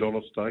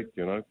 million stake,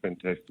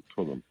 fantastic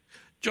for them.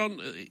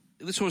 John,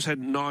 this horse had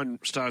 9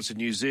 starts in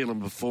New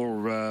Zealand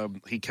before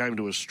he came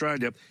to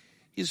Australia.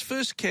 His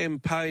first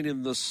campaign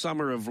in the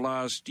summer of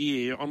last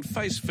year, on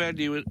face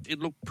value, it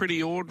looked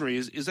pretty ordinary.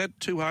 Is that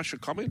too harsh a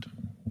comment?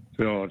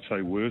 Yeah, I'd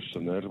say worse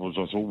than that. I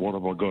thought, what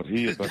have I got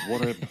here? But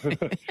what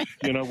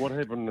happened? What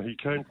happened? He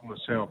came from the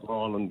South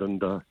Island,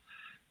 and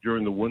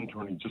during the winter,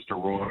 and he just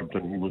arrived,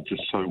 and he was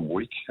just so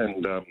weak,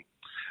 and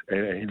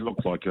he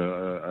looked like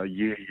a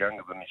year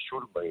younger than he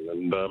should have been.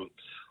 And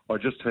I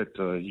just had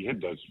he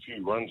had those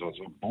few runs. I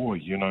thought, boy,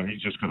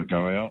 he's just got to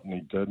go out, and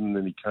he did. And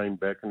then he came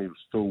back, and he was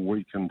still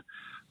weak, and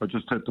I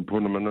just had to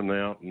put him in and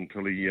out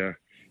until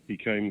he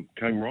came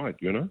right,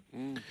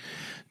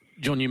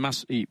 John, you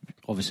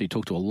obviously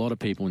talk to a lot of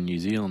people in New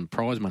Zealand.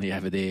 Prize money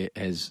over there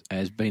has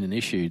been an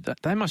issue.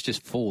 They must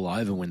just fall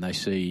over when they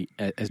see,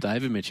 as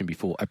David mentioned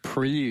before, a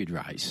prelude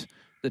race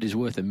that is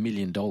worth $1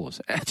 million.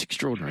 That's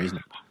extraordinary, isn't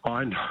it?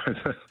 I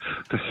know.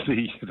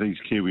 These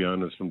Kiwi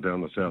owners from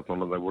down the South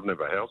Island, they wouldn't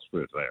have a house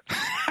worth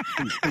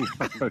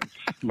that.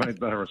 Mate,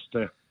 they're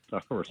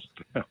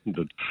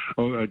astounded.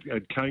 Oh,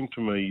 it came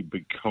to me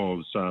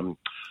because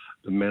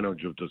the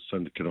manager of the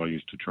syndicate I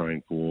used to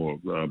train for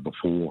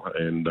before,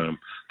 and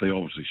they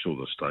obviously saw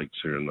the stakes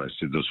here, and they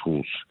said, this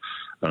horse,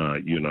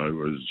 has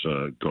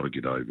got to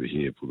get over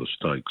here for the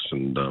stakes,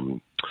 and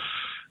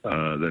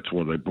that's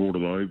why they brought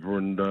it over,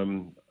 and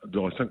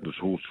I think this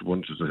horse,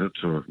 once it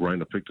hits a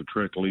rain-affected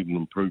track, will even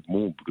improve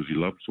more because he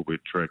loves the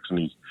wet tracks, and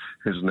he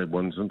hasn't had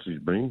one since he's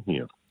been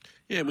here.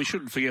 Yeah, and we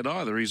shouldn't forget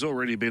either, he's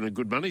already been a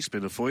good money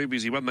spinner for you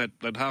because he won that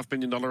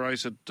 $500,000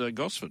 race at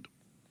Gosford.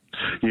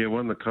 Yeah,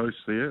 won the coast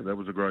there. That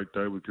was a great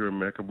day with Kieran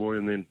McAvoy.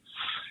 And then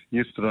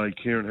yesterday,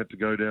 Kieran had to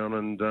go down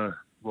and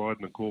ride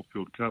in the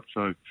Caulfield Cup.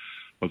 So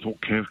I thought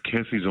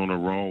Kathy's on a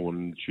roll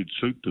and she'd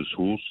suit this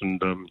horse.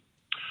 And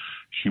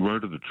she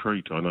rode at the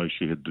treat. I know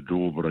she had the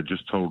draw, but I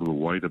just told her to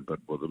wait a bit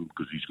with him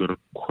because he's got a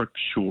quick,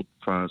 short,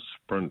 fast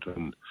sprint.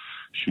 And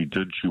she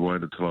did. She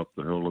waited till up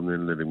the hill and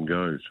then let him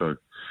go. So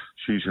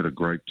she's had a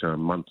great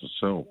month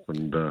herself.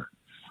 And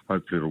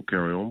hopefully it'll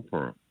carry on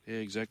for her. Yeah,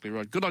 exactly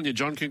right. Good on you,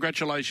 John.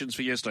 Congratulations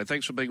for yesterday.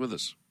 Thanks for being with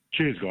us.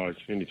 Cheers, guys.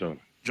 Anytime.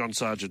 John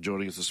Sargent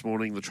joining us this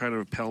morning, the trainer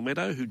of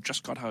Palmetto, who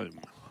just got home.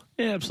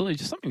 Yeah,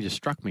 absolutely. Something just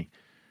struck me.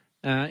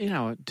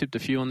 I tipped a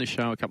few on this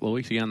show a couple of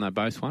weeks ago and they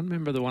both won.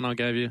 Remember the one I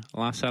gave you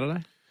last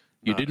Saturday?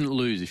 You didn't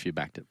lose if you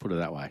backed it, put it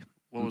that way.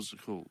 What was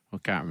it called? I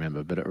can't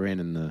remember, but it ran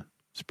in the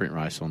sprint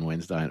race on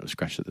Wednesday and it was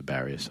scratched at the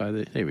barrier.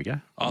 So there we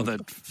go. Oh, that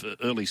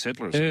early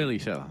settler. Early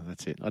settler,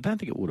 that's it. I don't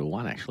think it would have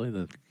won, actually.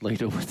 The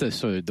leader,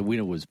 the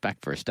winner was back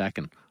for a stack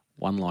and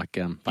won like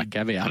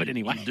caviar. But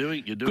anyway, you're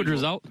doing good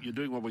result. You're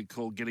doing what we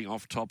call getting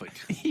off topic.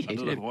 Yeah, I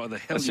don't know why the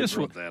hell you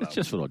brought that up. That's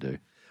just what I do.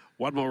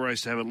 One more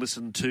race to have a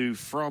listen to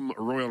from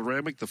Royal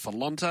Randwick, the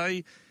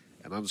Falante,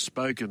 and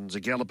Unspoken's a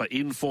galloper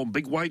in form.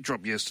 Big weight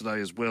drop yesterday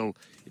as well.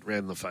 It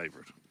ran the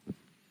favourite.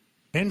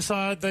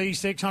 Inside the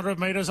 600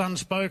 metres,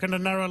 Unspoken, a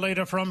narrow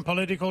leader from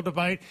Political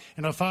Debate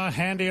in a far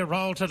handier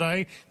role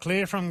today.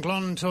 Clear from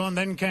Glontourne,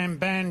 then came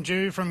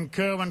Banju from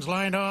Kerwin's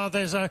Lane. Oh,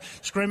 there's a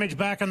scrimmage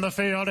back in the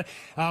field.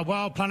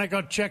 Wild Planet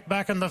got checked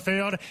back in the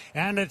field,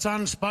 and it's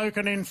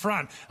Unspoken in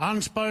front.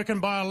 Unspoken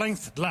by a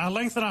length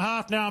and a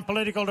half now in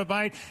Political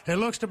Debate. It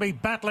looks to be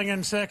battling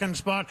in second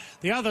spot.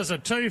 The others are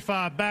too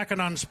far back, and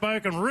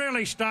Unspoken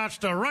really starts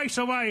to race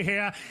away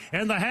here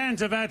in the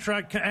hands of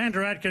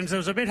Andrew Atkins. There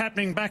was a bit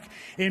happening back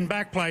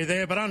play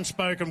there, but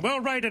Unspoken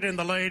well rated in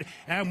the lead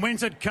and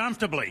wins it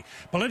comfortably.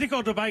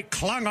 Political Debate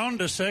clung on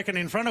to second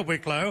in front of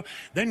Wicklow,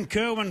 then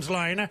Kerwin's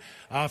Lane,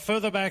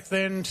 further back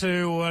then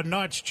to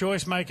Knight's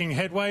Choice making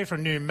headway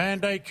from New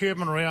Mandate,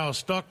 Cuban Real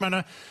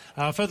Stockman,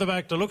 further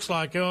back to looks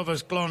like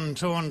Elvis,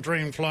 Glontourne,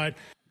 Dream Flight.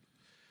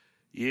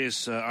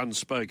 Yes,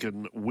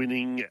 Unspoken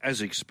winning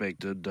as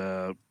expected.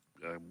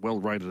 Well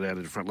rated out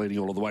in front, leading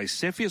all of the way.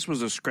 Cepheus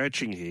was a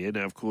scratching here.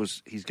 Now, of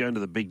course, he's going to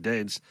the big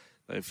dance.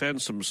 They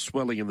found some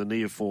swelling in the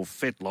near fore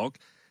fetlock.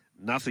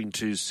 Nothing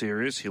too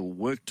serious. He'll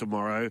work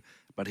tomorrow,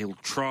 but he'll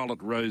trial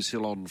at Rose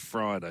Hill on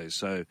Friday.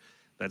 So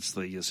that's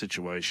the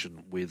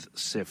situation with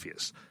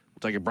Cepheus.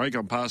 We'll take a break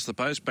on Past the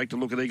Post. Back to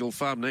look at Eagle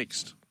Farm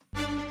next.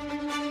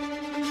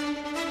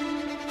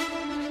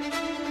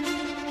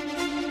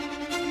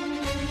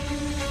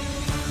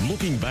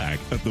 Looking back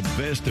at the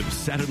best of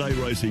Saturday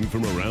racing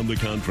from around the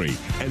country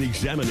and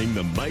examining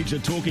the major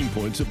talking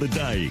points of the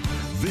day.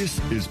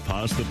 This is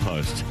Past the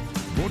Post.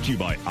 Brought to you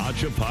by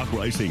Archer Park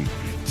Racing,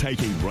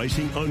 taking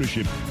racing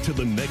ownership to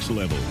the next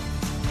level.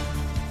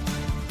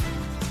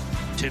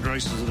 10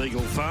 races at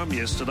Eagle Farm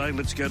yesterday.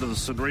 Let's go to the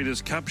St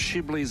Rita's Cup.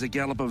 Shibley's a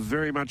galloper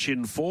very much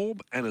in form,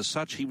 and as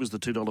such, he was the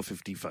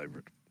 $2.50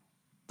 favourite.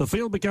 The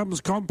field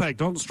becomes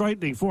compact on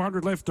straightening,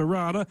 400 left to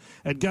Rana,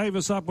 and Gave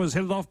Us Up was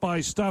headed off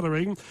by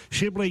Stuttering.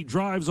 Shibley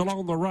drives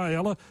along the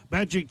rail.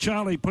 Magic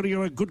Charlie putting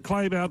on a good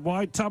claim out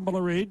wide.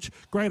 Tumbler Ridge,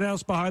 Great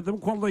House behind them.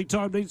 Quality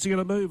Time needs to get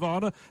a move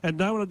on, and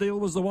No One a Deal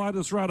was the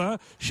widest runner.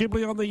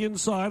 Shibley on the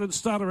inside and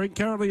Stuttering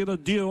currently in a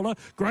duel.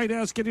 Great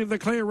House getting the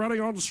clear, running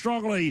on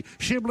strongly.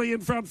 Shibley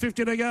in front,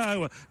 50 to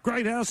go.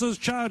 Great House is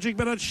charging,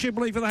 but it's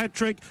Shibley for the hat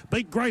trick.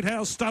 Beat Great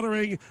House,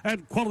 Stuttering,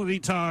 and Quality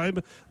Time.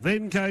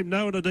 Then came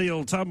No One a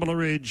Deal, Tumbler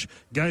Ridge,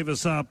 Gave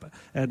Us Up,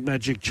 and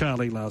Magic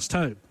Charlie last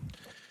home.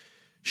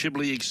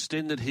 Shibley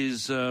extended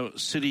his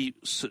city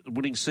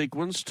winning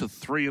sequence to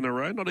 3 in a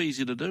row. Not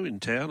easy to do in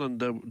town,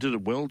 and did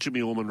it well.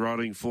 Jimmy Orman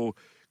riding for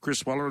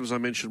Chris Waller, as I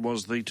mentioned,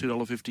 was the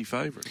 $2.50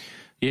 favourite.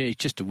 Yeah, he's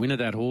just a winner,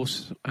 that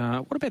horse.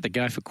 What about the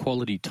go for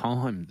Quality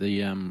Time?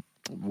 The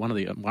one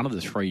of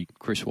the three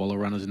Chris Waller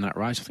runners in that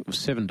race. I think it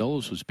was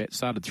 $7 was bet.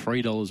 Started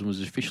 $3 and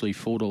was officially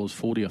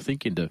 $4.40, I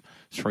think, into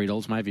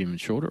 $3, maybe even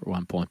shorter at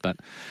one point, but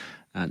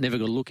never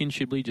got a look in.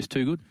 Shibley, just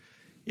too good.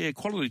 Yeah,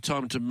 Quality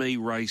Time to me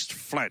raced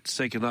flat,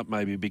 second up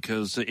maybe,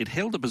 because it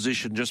held a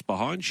position just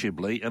behind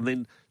Shibley and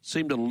then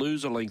seemed to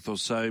lose a length or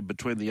so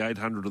between the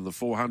 800 and the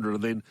 400,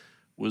 and then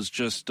was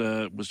just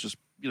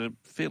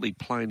fairly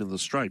plain in the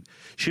straight.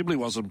 Shibley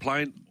wasn't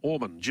plain.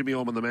 Jimmy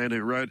Orman, the man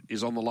who rode,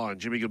 is on the line.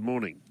 Jimmy, good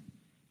morning.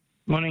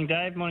 Morning,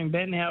 Dave. Morning,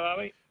 Ben. How are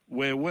we?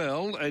 We're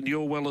well, and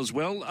you're well as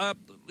well.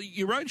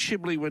 You rode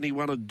Shibley when he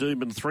won at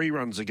Doomben 3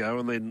 runs ago,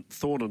 and then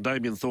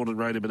Damien Thornton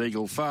rode him at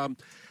Eagle Farm.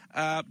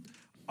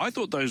 I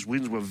thought those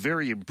wins were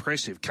very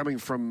impressive, coming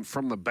from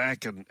the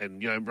back and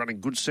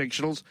running good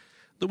sectionals.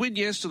 The win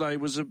yesterday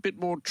was a bit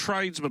more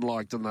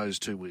tradesman-like than those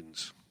two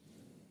wins.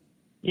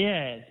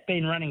 Yeah, it's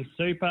been running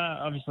super.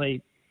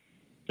 Obviously,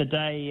 the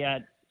day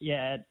at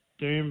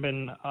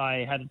Doomben,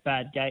 I had a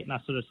bad gate, and I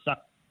sort of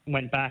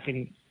went back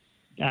and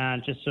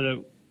just sort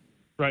of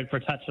rode for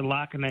a touch of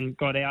luck, and then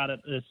got out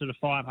at the sort of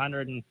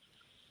 500 and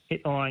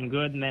hit the line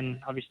good. And then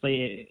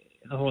obviously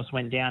the horse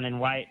went down in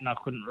weight, and I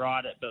couldn't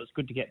ride it, but it was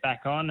good to get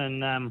back on.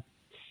 And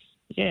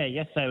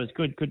yesterday was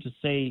good. Good to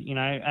see,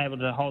 able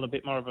to hold a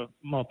bit more of a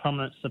more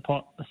prominent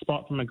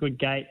spot from a good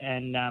gate,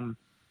 and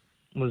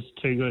was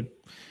too good.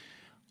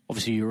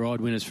 Obviously, you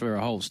ride winners for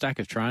a whole stack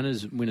of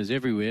trainers, winners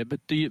everywhere.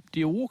 But do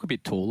you walk a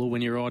bit taller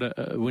when you ride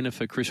a winner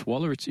for Chris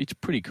Waller? It's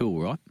pretty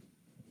cool, right?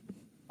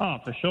 Oh,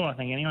 for sure. I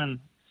think anyone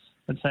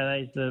would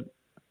say he's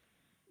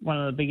one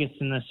of the biggest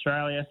in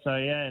Australia. So,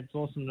 yeah, it's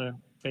awesome to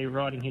be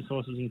riding his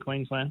horses in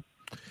Queensland.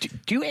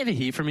 Do you ever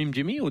hear from him,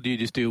 Jimmy, or do you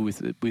just deal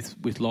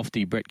with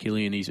Lofty, Brett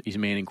Killian, his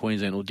man in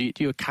Queensland? Or do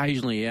you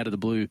occasionally, out of the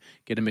blue,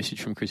 get a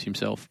message from Chris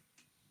himself?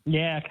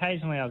 Yeah,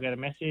 occasionally I'll get a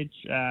message.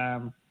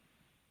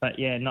 But,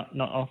 yeah, not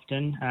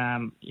often.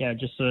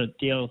 Just sort of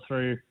deal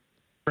through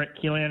Brett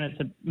Killian.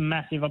 It's a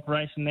massive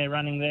operation they're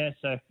running there.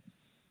 So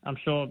I'm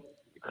sure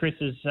Chris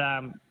is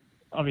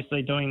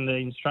obviously doing the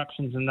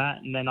instructions and that,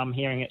 and then I'm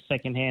hearing it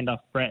secondhand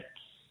off Brett.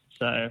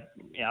 So,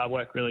 yeah, I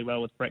work really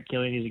well with Brett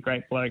Killian. He's a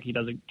great bloke. He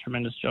does a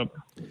tremendous job.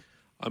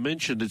 I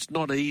mentioned it's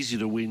not easy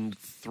to win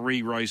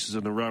 3 races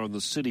in a row in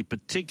the city,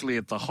 particularly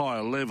at the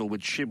higher level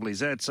which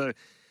Shibley's at. So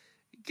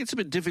it gets a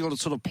bit difficult to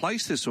sort of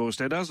place this horse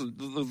now,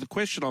 doesn't it? The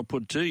question I'll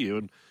put to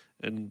you,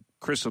 and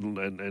Chris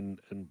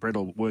and Brett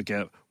will work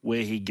out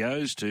where he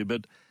goes to,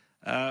 but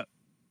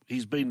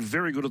he's been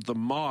very good at the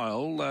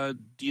mile.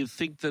 Do you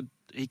think that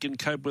he can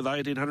cope with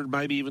 1,800,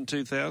 maybe even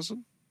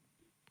 2,000?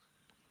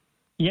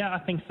 Yeah, I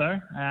think so.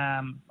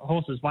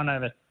 Horse has won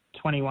over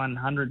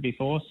 2,100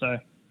 before, so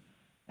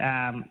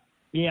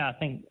I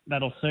think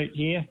that'll suit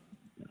here.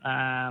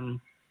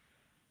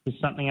 There's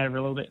something over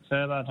a little bit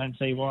further. I don't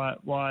see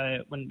why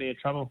it wouldn't be a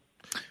trouble.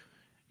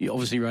 You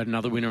obviously rode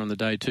another winner on the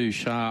day too,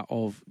 Shah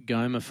of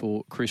Goma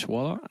for Chris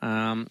Waller.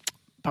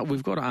 But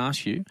we've got to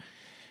ask you,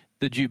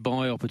 the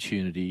Dubai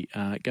opportunity,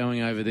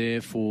 going over there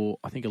for,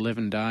 I think,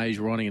 11 days,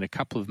 riding in a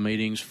couple of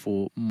meetings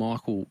for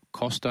Michael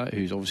Costa,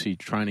 who's obviously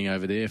training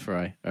over there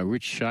for a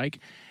rich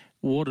shake.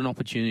 What an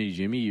opportunity,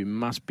 Jimmy. You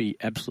must be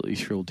absolutely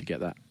thrilled to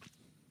get that.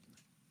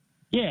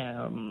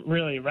 Yeah, I'm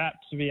really rapt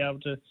to be able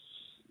to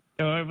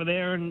go over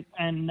there and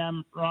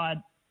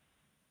ride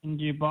in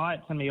Dubai.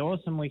 It's going to be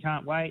awesome. We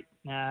can't wait.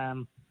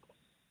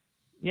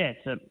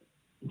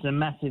 It's a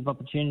massive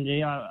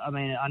opportunity. I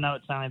mean, I know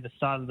it's only the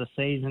start of the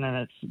season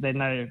and there are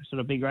no sort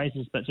of big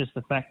races, but just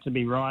the fact to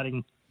be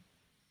riding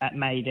at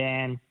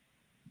Meydan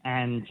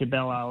and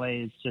Jebel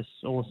Ali is just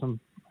awesome.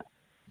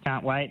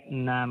 Can't wait,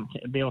 and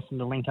it'd be awesome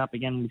to link up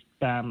again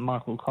with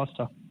Michael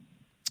Costa.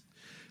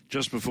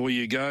 Just before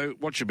you go,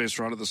 what's your best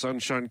ride at the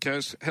Sunshine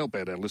Coast? Help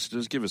out our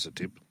listeners. Give us a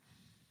tip.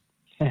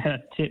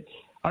 Tip.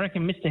 I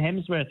reckon Mr.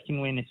 Hemsworth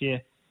can win.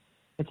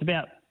 It's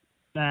about.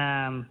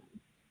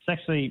 It's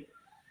actually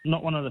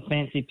not one of the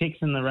fancy picks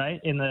in the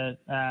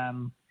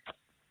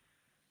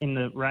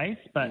race,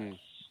 but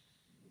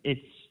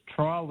its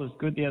trial was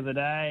good the other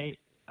day.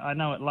 I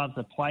know it loves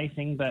a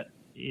placing, but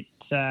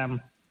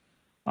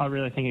I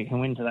really think it can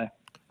win today.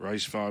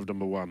 Race 5,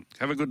 number 1.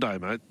 Have a good day,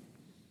 mate.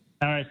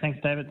 All right, thanks,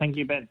 David. Thank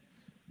you, Ben.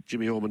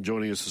 Jimmy Horman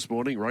joining us this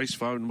morning. Race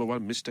 5, number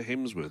 1, Mr.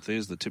 Hemsworth.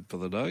 There's the tip for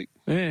the day.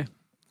 Yeah,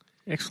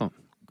 excellent.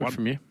 Good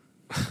from you.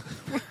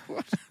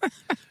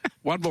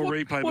 One more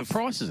replay. What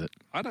price is it?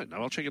 I don't know.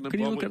 I'll check it. Can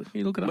you look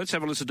it up? Let's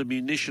have a listen to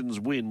Munitions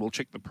Win. We'll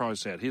check the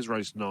price out. Here's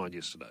race 9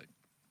 yesterday.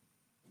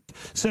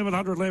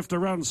 700 left to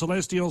run.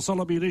 Celestial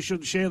Solid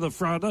Munitions share the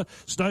front.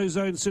 Snow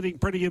Zone sitting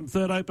pretty in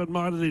third,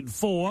 open-minded in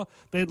 4.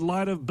 Then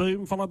Light of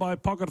Boom, followed by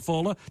Pocket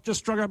Faller.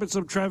 Just struck up in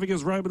some traffic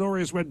as Roman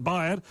Aureus went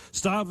by it.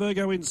 Star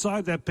Virgo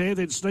inside that pair,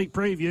 then Sneak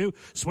Preview.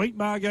 Sweet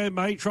Margot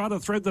May trying to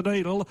thread the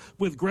needle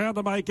with ground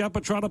to make up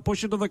and trying to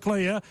push into the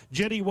clear.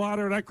 Jenny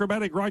Wider and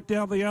Acrobatic right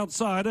down the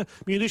outside.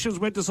 Munitions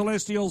went to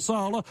Celestial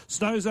Soul.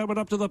 Snow Zone went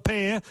up to the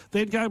pair.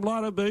 Then came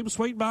Light of Boom.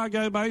 Sweet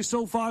Margot May,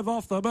 still 5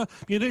 off them.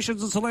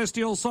 Munitions and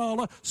Celestial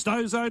Soul.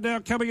 Snow Zone now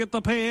coming at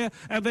the pair,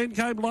 and then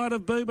came Light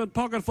of Boom and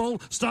Pocketful.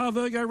 Star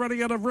Virgo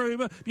running out of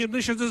room.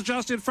 Munitions is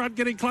just in front,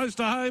 getting close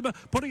to home.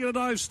 Putting in a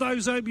dive, Snow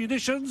Zone,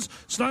 Munitions.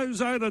 Snow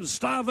Zone and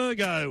Star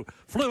Virgo.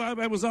 Flew home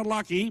and was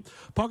unlucky.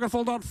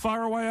 Pocketful not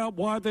far away out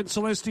wide, then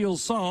Celestial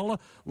Soul.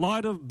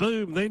 Light of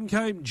Boom, then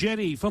came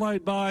Jenny,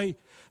 followed by...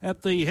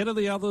 At the head of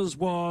the others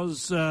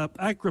was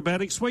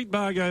Acrobatic. Sweet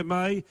Margot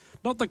May,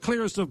 not the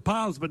clearest of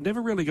paths, but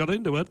never really got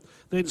into it.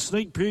 Then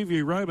Sneak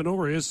Preview, Roman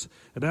Aureus,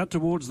 and out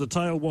towards the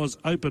tail was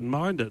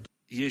Open-Minded.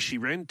 Yeah, she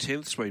ran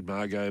 10th, Sweet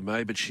Margot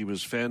May, but she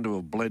was found to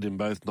have bled in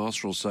both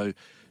nostrils, so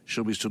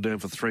she'll be stood down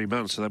for 3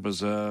 months. So that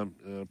was a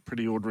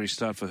pretty ordinary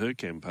start for her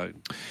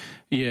campaign.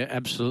 Yeah,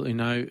 absolutely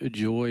no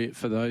joy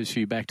for those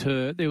who backed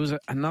her. There was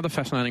another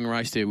fascinating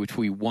race there, which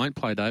we won't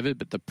play, David,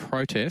 but the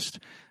protest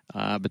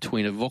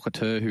between a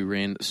Vocateur who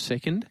ran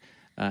second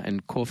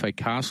and Corfe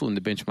Castle in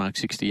the benchmark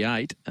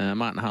 68.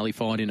 Martin Harley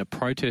fired in a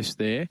protest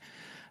there.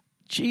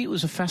 Gee, it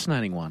was a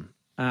fascinating one.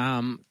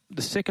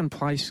 The second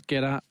place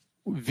getter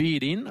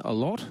veered in a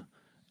lot,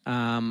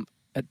 and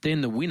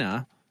then the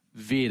winner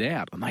veered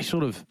out, and they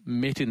sort of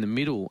met in the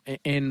middle.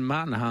 And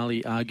Martin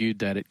Harley argued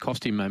that it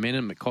cost him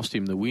momentum, it cost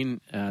him the win.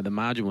 The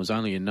margin was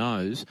only a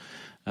nose.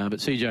 But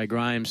CJ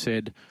Graham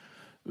said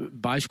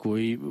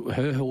basically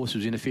her horse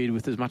was interfered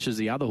with as much as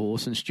the other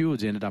horse, and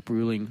stewards ended up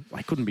ruling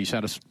they couldn't be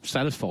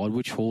satisfied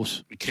which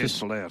horse.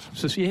 Cancelled out.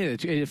 So, yeah,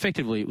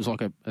 effectively it was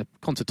like a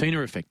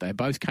concertina effect. They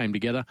both came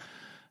together.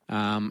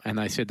 And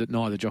they said that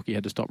neither jockey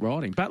had to stop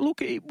riding. But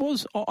look, it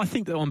was, I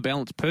think that on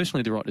balance,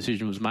 personally, the right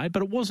decision was made,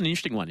 but it was an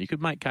interesting one. You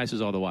could make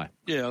cases either way.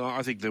 Yeah,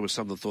 I think there was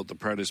some that thought the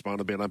protest might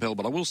have been upheld.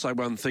 But I will say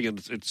one thing, and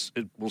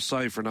it will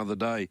say for another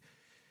day,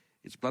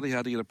 it's bloody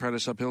hard to get a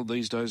protest upheld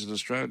these days in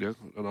Australia.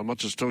 And I'm not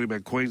just talking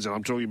about Queensland,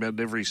 I'm talking about in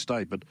every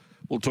state. But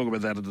we'll talk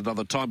about that at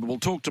another time. But we'll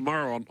talk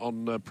tomorrow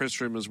on Press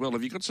Room as well.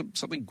 Have you got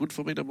something good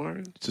for me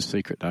tomorrow? It's a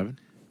secret,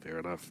 David. Fair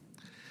enough.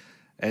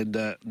 And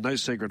no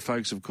secret,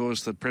 folks, of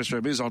course, that Press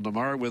Room is on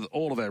tomorrow with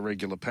all of our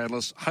regular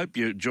panellists. Hope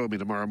you join me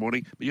tomorrow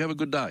morning. But you have a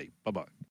good day. Bye-bye.